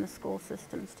teachings within the school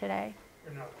systems today.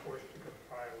 They're not forced to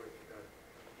comply with the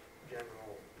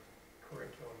general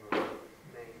curriculum of the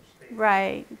Maine state?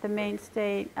 Right, the Maine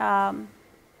state.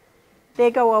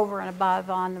 They go over and above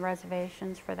on the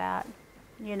reservations for that.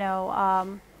 You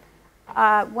know,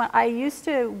 when I used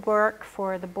to work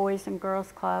for the Boys and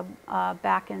Girls Club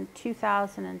back in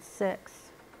 2006,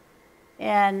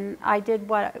 and I did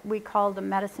what we called the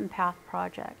Medicine Path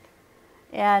Project.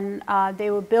 And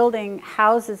they were building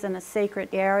houses in a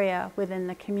sacred area within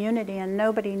the community, and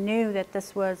nobody knew that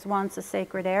this was once a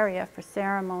sacred area for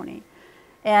ceremony.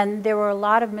 And there were a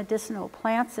lot of medicinal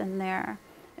plants in there.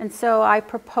 And so I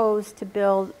proposed to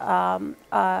build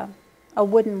a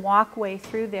wooden walkway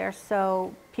through there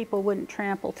so people wouldn't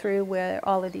trample through where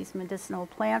all of these medicinal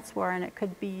plants were, and it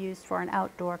could be used for an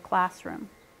outdoor classroom.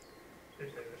 I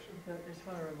just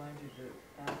want to remind you to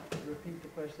repeat the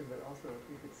question, but also if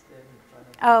you could stand in front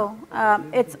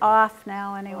of It's off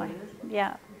now anyway. Oh, it is? Yeah.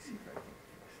 Let me see if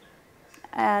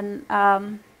I can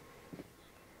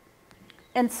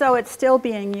And so it's still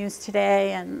being used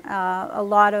today, and a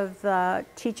lot of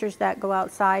teachers that go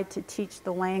outside to teach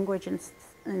the language and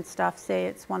stuff say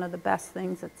it's one of the best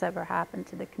things that's ever happened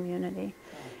to the community.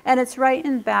 And it's right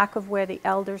in back of where the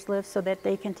elders live so that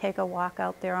they can take a walk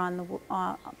out there on the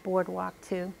boardwalk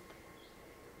too.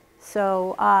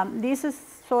 So these are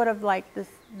sort of like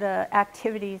the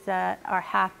activities that are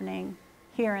happening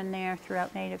here and there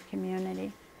throughout Native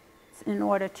community in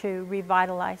order to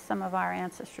revitalize some of our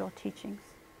ancestral teachings.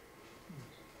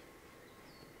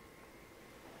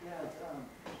 Yeah, I was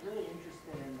really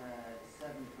interested in the 7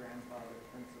 grandfather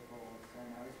principles, and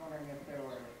I was wondering if there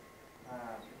were,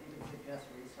 if you could suggest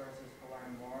resources to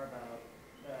learn more about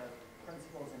the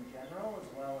principles in general, as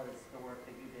well as the work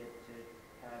that you did to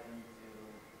dive into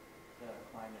the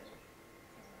climate change.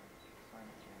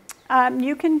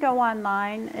 You can go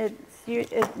online.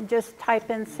 Just type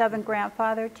in 7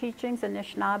 grandfather teachings,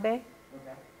 Anishinaabe,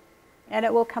 Okay. and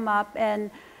it will come up.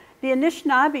 And the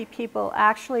Anishinaabe people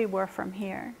actually were from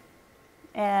here.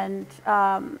 And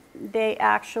they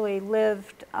actually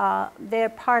lived, they're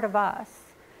part of us.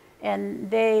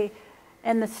 And the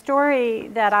story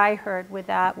that I heard with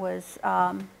that was,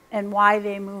 and why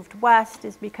they moved west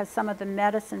is because some of the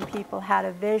medicine people had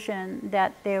a vision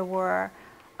that there were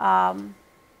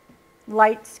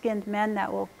light-skinned men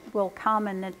that will come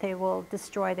and that they will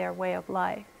destroy their way of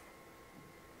life.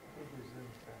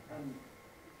 And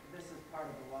this is part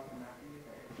of the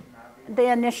Wabanaki, The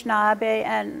Anishinaabe,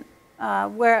 and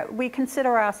where we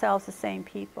consider ourselves the same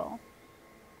people.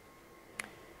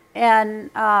 And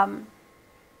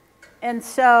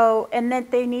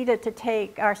that they needed to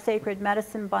take our sacred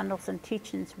medicine bundles and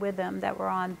teachings with them that were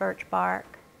on birch bark,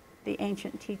 the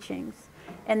ancient teachings,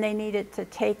 and they needed to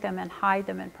take them and hide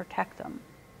them and protect them,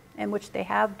 and which they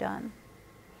have done.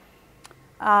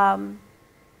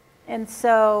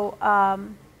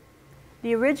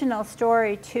 The original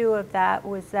story too of that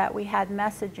was that we had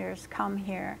messengers come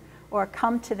here, or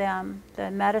come to them, the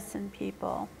medicine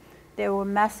people. There were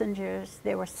messengers,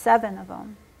 there were 7 of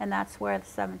them, and that's where the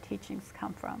 7 teachings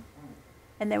come from.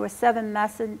 And there were 7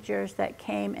 messengers that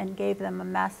came and gave them a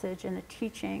message and a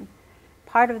teaching.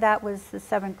 Part of that was the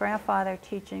 7 grandfather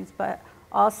teachings, but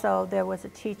also there was a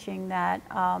teaching that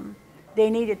they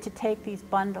needed to take these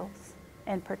bundles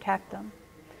and protect them.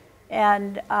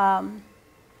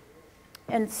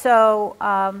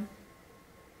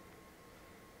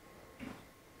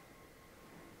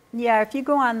 Yeah, if you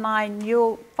go online,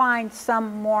 you'll find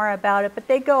some more about it, but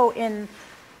they go in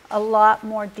a lot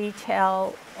more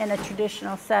detail in a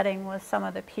traditional setting with some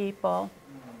of the people.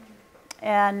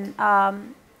 And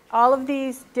all of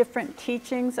these different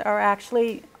teachings are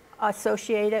actually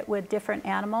associated with different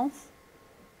animals.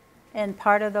 And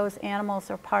part of those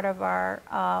animals are part of our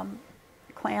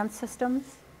clan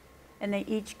systems. And they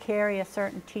each carry a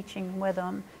certain teaching with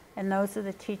them. And those are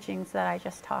the teachings that I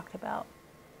just talked about.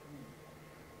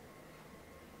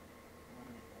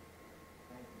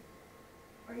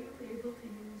 Are you able to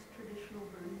use traditional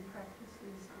burning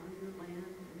practices on your land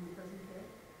in the present day?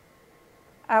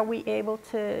 Are we able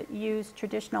to use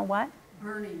traditional what?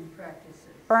 Burning practices.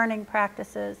 Burning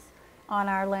practices on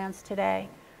our lands today.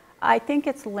 I think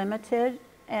it's limited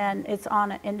and it's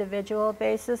on an individual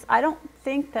basis. I don't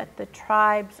think that the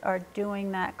tribes are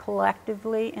doing that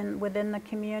collectively within the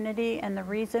community, and the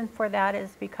reason for that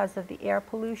is because of the air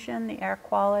pollution, the air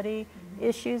quality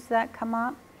issues that come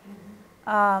up.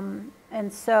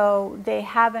 And so they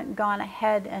haven't gone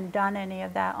ahead and done any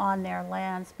of that on their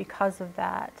lands because of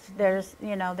that. There's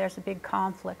a big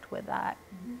conflict with that.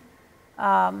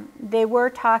 They were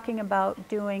talking about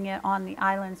doing it on the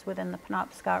islands within the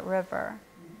Penobscot River,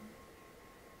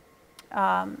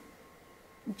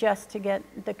 just to get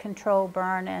the control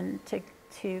burn and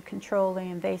to control the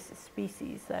invasive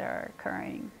species that are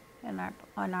occurring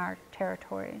on our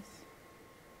territories.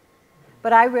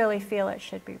 But I really feel it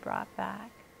should be brought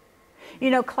back.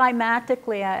 You know,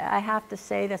 climatically, I have to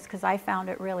say this because I found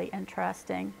it really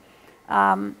interesting.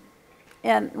 And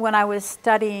when I was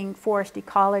studying forest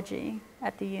ecology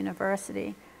at the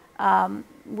university,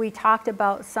 we talked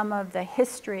about some of the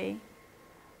history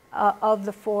of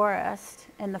the forest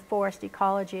and the forest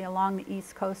ecology along the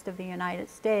east coast of the United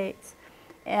States.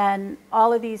 And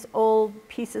all of these old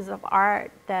pieces of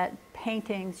art, that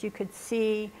paintings, you could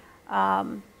see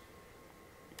some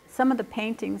of the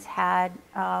paintings had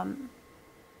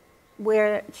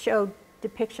where it showed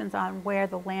depictions on where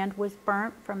the land was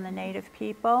burnt from the native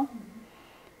people.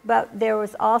 But there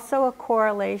was also a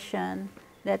correlation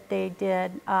that they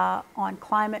did on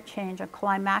climate change, or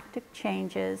climatic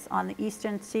changes on the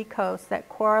eastern seacoast that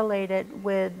correlated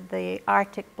with the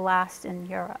Arctic blast in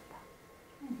Europe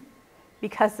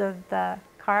because of the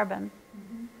carbon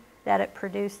that it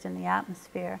produced in the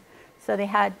atmosphere. So they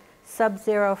had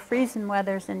sub-zero freezing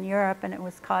weathers in Europe, and it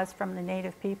was caused from the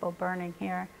native people burning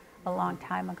here a long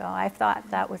time ago. I thought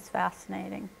that was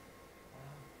fascinating.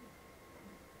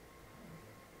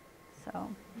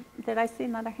 So, did I see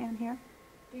another hand here?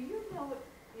 Do you know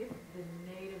if the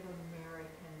Native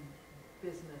American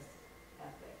business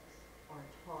ethics are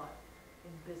taught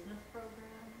in business programs?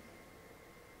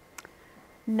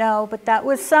 No, but that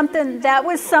was something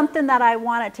that I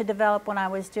wanted to develop when I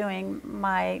was doing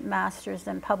my master's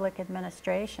in public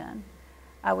administration.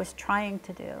 I was trying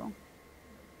to do.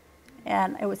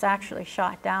 And it was actually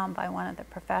shot down by one of the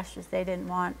professors. They didn't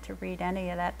want to read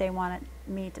any of that. They wanted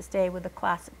me to stay with the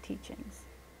classic teachings.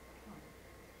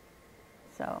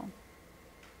 So.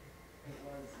 It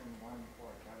was in one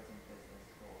course, I was in business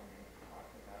school, and they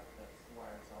talked about this, why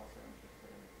I was also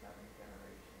interested in the 7th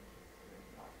generation, just to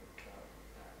talk about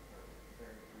that for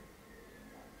very briefly in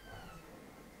that class.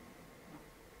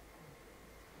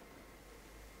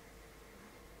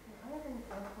 I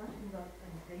have a question about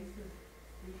invasive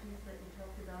species that you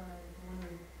talked about. I was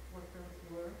wondering what those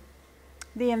were.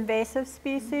 The invasive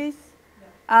species?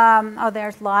 Yeah. Oh,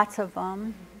 there's lots of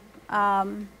them.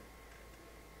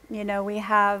 You know, we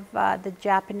have the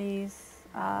Japanese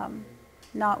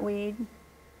knotweed.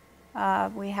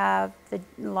 We have, a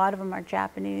lot of them are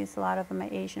Japanese, a lot of them are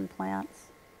Asian plants.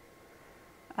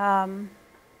 Then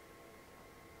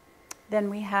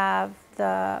we have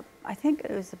I think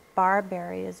it was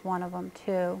barberry is one of them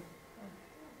too.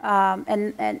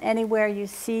 And anywhere you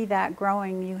see that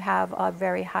growing, you have a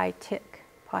very high tick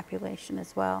population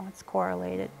as well. It's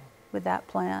correlated with that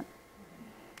plant.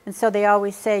 And so they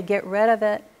always say, get rid of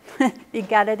it. You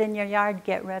got it in your yard,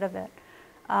 get rid of it.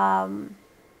 I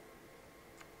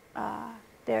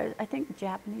think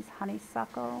Japanese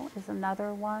honeysuckle is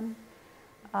another one.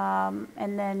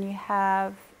 And then you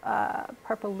have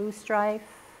purple loosestrife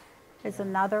is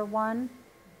another one.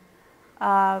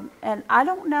 And I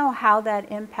don't know how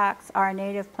that impacts our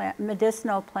native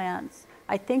medicinal plants.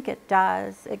 I think it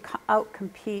does. It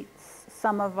outcompetes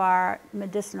some of our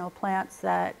medicinal plants,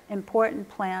 important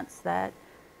plants that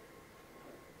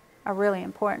are really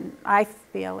important, I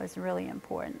feel is really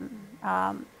important.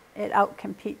 It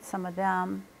outcompetes some of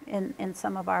them in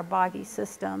some of our boggy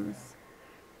systems.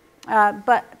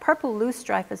 But purple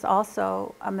loosestrife is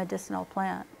also a medicinal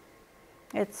plant.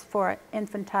 It's for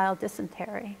infantile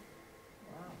dysentery.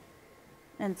 Wow.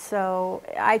 And so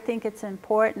I think it's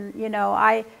important. You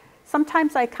know,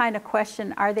 sometimes I kind of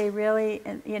question, are they really,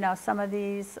 some of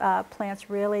these plants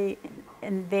really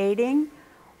invading,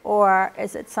 or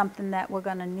is it something that we're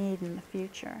going to need in the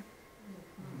future?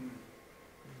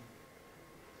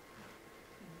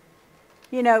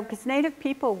 You know, because Native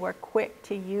people were quick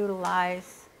to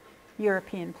utilize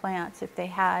European plants if they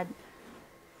had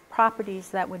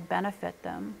properties that would benefit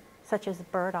them, such as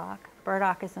burdock.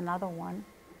 Burdock is another one.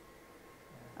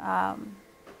 And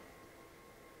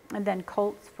then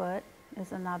coltsfoot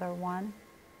is another one.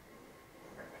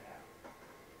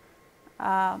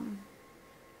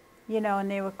 You know, and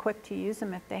they were quick to use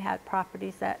them if they had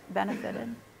properties that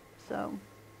benefited. So,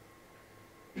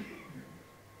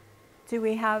 do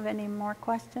we have any more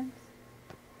questions?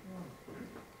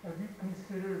 Have you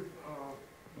considered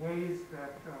ways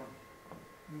that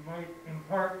you might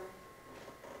impart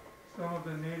some of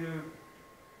the native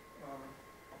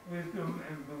wisdom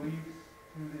and beliefs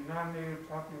to the non-native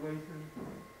population?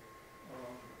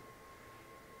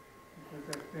 Because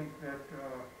I think that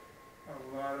a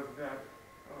lot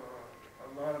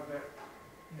of that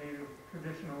native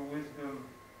traditional wisdom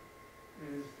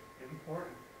is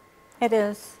important. It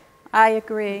is. I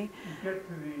agree. To get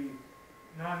to the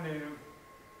non-native.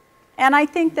 And I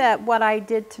think that what I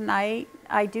did tonight,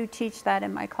 I do teach that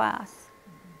in my class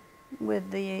with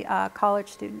the college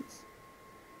students.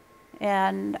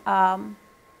 And,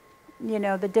 you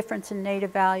know, the difference in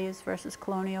native values versus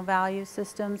colonial value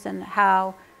systems and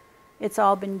how it's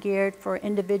all been geared for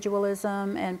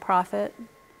individualism and profit,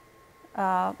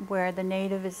 where the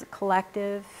native is a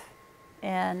collective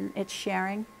and it's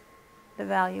sharing. The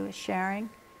value is sharing.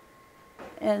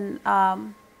 And,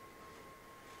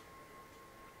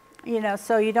 you know,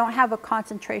 so you don't have a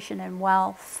concentration in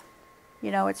wealth.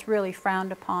 You know, it's really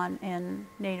frowned upon in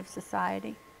Native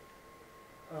society.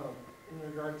 In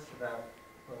regards to that,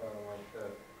 like the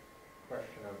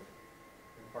question of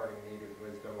imparting native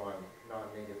wisdom on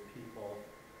non-native people,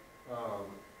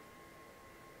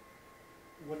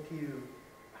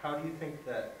 how do you think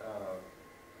that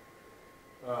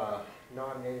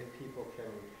non-native people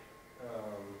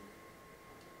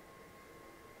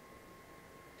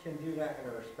can do that in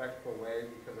a respectful way?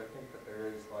 Because I think that there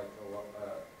is like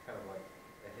kind of like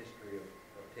a history of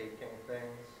taking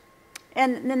things.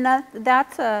 And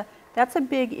that's a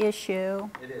big issue.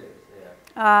 It is,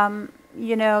 yeah.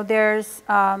 You know, there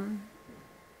are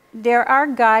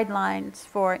guidelines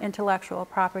for intellectual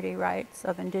property rights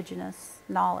of indigenous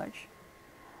knowledge.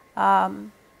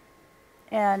 And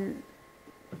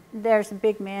there's a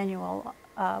big manual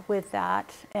with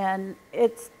that. And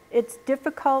it's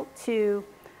difficult to,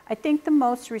 I think the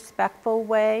most respectful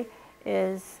way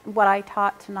is what I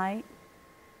taught tonight.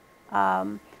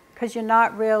 Because you're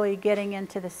not really getting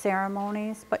into the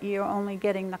ceremonies, but you're only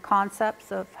getting the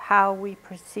concepts of how we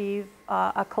perceive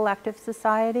a collective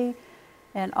society,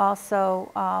 and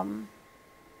also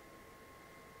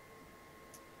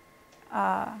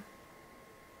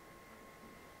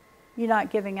you're not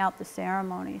giving out the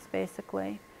ceremonies,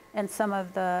 basically, and some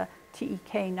of the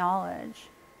TEK knowledge,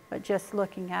 but just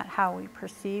looking at how we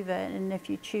perceive it. And if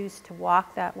you choose to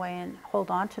walk that way and hold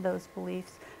on to those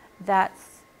beliefs,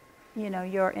 that's, you know,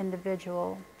 your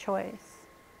individual choice.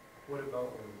 What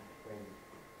about when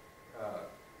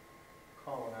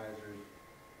colonizers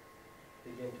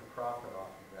begin to profit off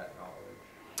of that knowledge?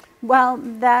 Well,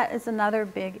 that is another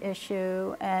big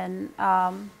issue, and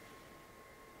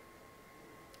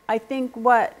I think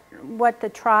what the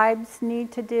tribes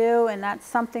need to do, and that's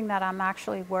something that I'm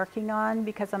actually working on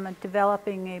because I'm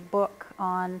developing a book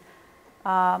on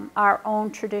our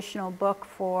own traditional book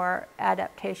for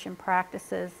adaptation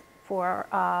practices for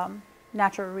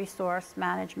natural resource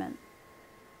management.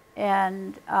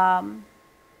 And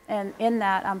in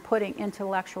that, I'm putting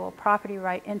intellectual property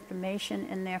right information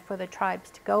in there for the tribes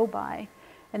to go by.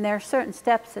 And there are certain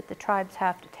steps that the tribes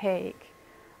have to take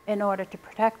in order to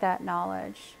protect that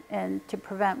knowledge and to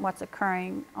prevent what's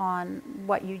occurring on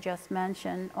what you just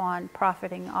mentioned on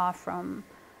profiting off from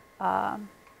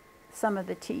some of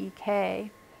the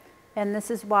TEK. And this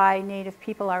is why Native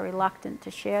people are reluctant to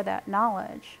share that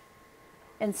knowledge.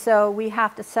 And so we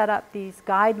have to set up these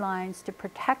guidelines to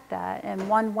protect that. And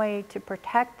one way to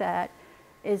protect that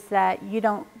is that you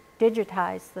don't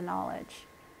digitize the knowledge.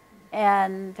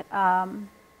 And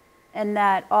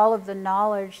that all of the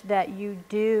knowledge that you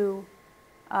do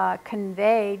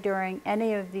convey during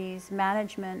any of these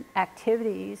management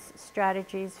activities,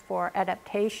 strategies for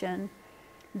adaptation,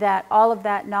 that all of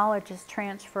that knowledge is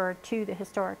transferred to the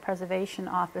Historic Preservation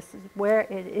Offices where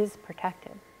it is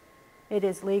protected. It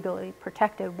is legally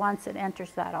protected once it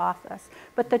enters that office.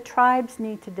 But the tribes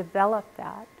need to develop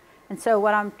that. And so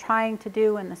what I'm trying to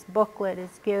do in this booklet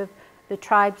is give the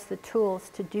tribes the tools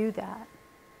to do that.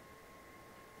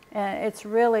 And it's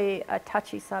really a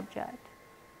touchy subject.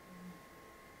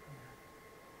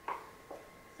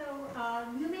 So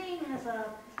UMaine has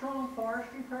a strong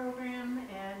forestry program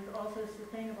and also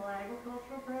sustainable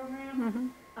agricultural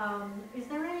program. Is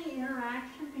there any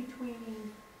interaction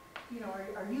between, you know,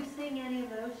 are you seeing any of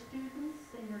those students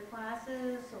in your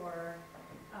classes or?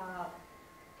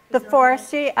 The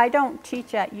forestry, I don't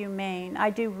teach at UMaine. I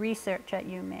do research at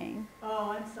UMaine.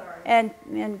 Oh, I'm sorry. And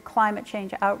climate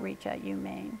change outreach at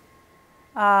UMaine.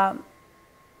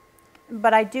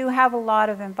 But I do have a lot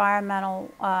of environmental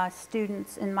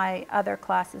students in my other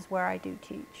classes where I do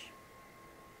teach.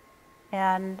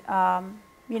 And,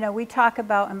 you know, we talk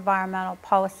about environmental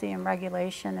policy and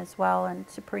regulation as well in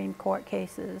Supreme Court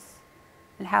cases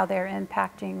and how they're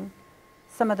impacting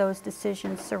some of those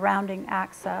decisions surrounding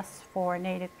access for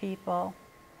Native people.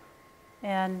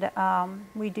 And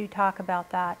we do talk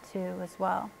about that too as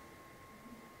well.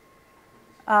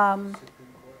 Pardon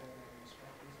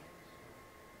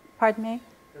me?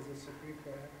 Does the Supreme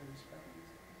Court have any respect?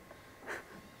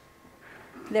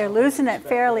 They're losing it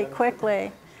fairly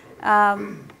quickly.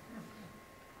 But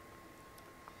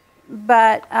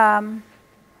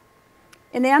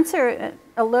in answer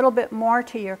a little bit more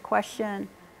to your question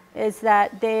is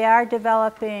that they are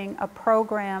developing a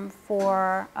program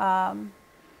for,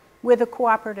 with a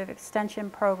cooperative extension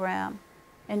program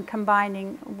and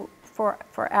combining for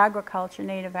agriculture,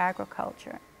 native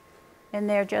agriculture. And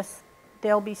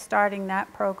they'll be starting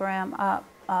that program up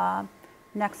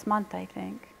next month, I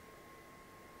think.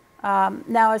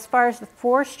 Now, as far as the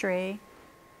forestry,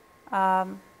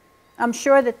 I'm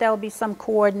sure that there'll be some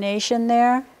coordination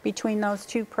there between those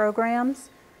two programs.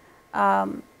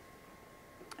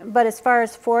 But as far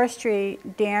as forestry,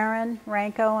 Darren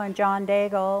Ranko and John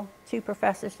Daigle, two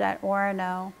professors at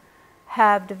Orono,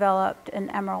 have developed an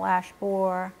emerald ash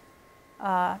borer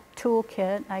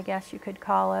toolkit, I guess you could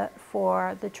call it,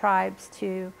 for the tribes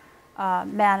to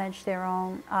manage their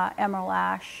own emerald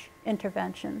ash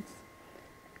interventions,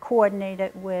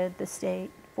 coordinated with the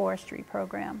state forestry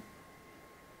program.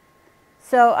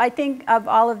 So I think of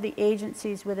all of the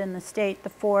agencies within the state,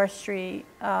 the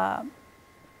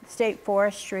State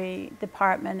Forestry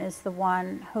Department is the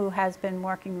one who has been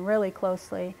working really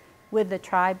closely with the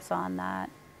tribes on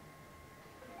that.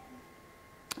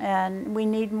 And we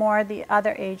need more of the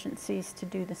other agencies to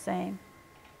do the same.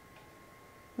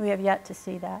 We have yet to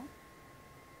see that.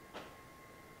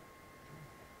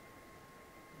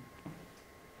 Is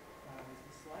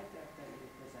the slide deck that you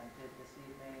presented this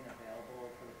evening available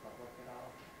for the public at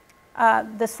all?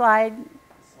 The slides The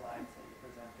slides that you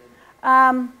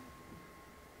presented?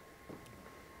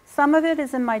 Some of it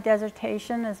is in my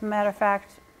dissertation. As a matter of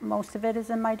fact, most of it is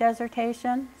in my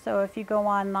dissertation. So if you go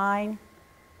online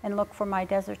and look for my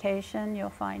dissertation, you'll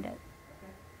find it.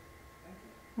 Okay, thank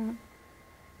you. Mm-hmm.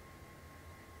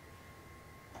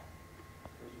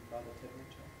 Was your father Ted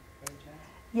Richard by chance?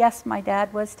 Yes, my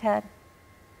dad was Ted.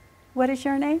 What is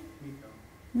your name?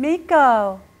 Miko.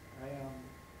 Miko.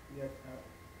 Yeah,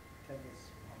 Ted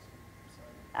was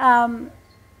awesome. Sorry.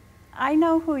 I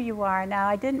know who you are now.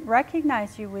 I didn't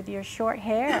recognize you with your short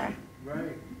hair.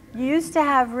 Right. You used to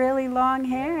have really long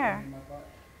hair. In my butt.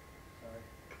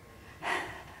 Sorry.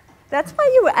 That's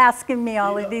why you were asking me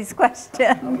all of these I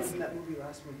questions. was in that movie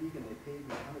last week and they paid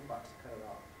me $100 to cut it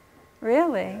off.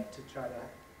 Really? To try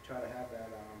to have that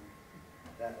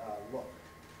that look.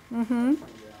 Mm-hmm. The,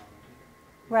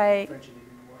 Right. French and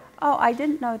Indian War. Oh, I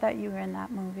didn't know that you were in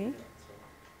that movie. Yeah,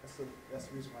 so that's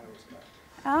the reason why I was back.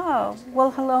 Oh,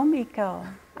 well, hello, Miko.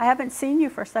 I haven't seen you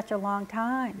for such a long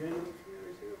time. Yeah, you look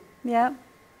familiar too. Yep.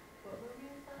 What movie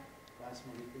is that? Last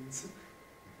Mohicans.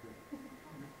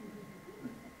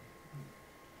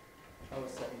 I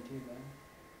was 17 then.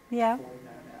 Yeah. 49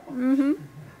 now. Mm-hmm.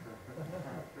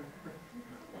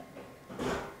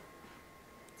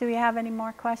 Do we have any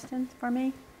more questions for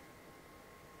me?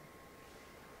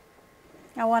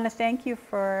 I want to thank you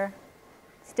for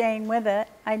staying with it.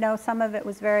 I know some of it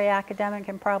was very academic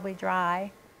and probably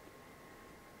dry,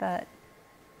 but,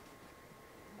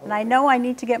 and I know I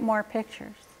need to get more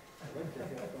pictures. I'd like to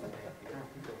have